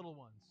forbid the little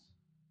ones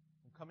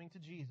from coming to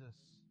Jesus.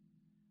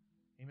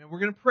 Amen. We're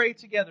going to pray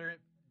together.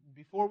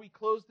 Before we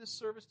close this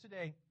service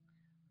today,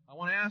 I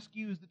want to ask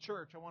you as the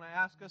church, I want to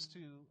ask us to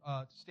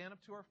stand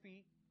up to our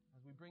feet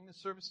as we bring this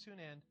service to an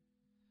end.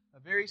 A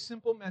very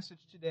simple message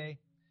today,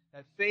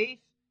 that faith,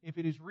 if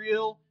it is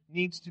real,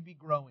 needs to be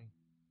growing.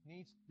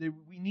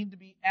 We need to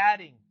be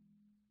adding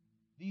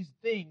these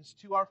things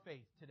to our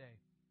faith today.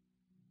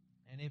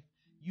 And if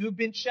you have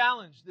been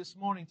challenged this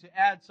morning to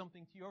add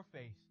something to your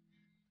faith,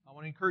 I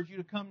want to encourage you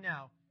to come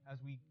now as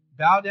we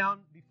bow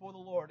down before the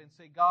Lord and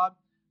say, God,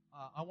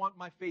 I want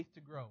my faith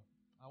to grow.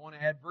 I want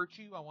to add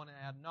virtue. I want to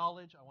add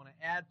knowledge. I want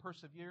to add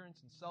perseverance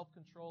and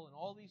self-control and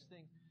all these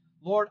things.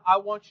 Lord, I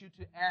want you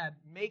to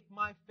make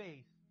my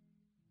faith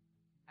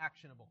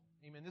actionable.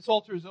 Amen. This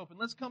altar is open.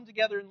 Let's come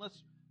together and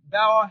let's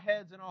bow our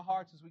heads and our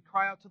hearts as we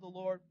cry out to the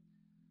Lord.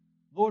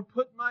 Lord,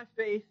 put my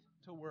faith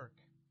to work.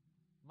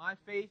 My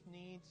faith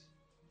needs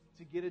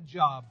to get a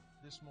job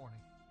this morning.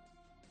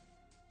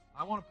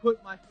 I want to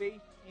put my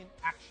faith in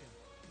action.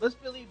 Let's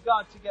believe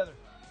God together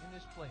in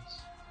this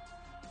place.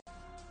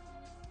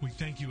 We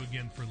thank you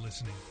again for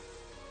listening.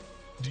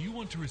 Do you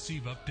want to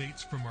receive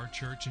updates from our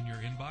church in your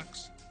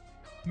inbox?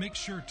 Make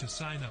sure to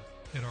sign up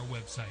at our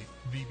website,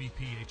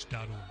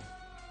 vbph.org.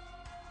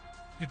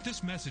 If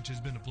this message has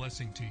been a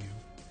blessing to you,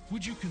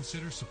 would you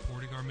consider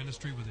supporting our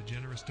ministry with a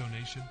generous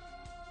donation?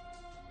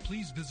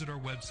 Please visit our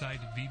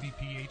website at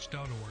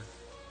vbph.org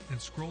and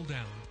scroll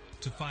down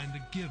to find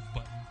the Give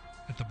button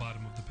at the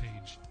bottom of the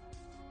page.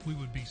 We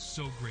would be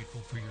so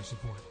grateful for your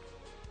support.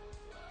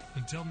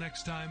 Until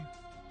next time,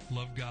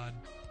 love God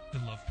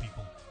and love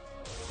people.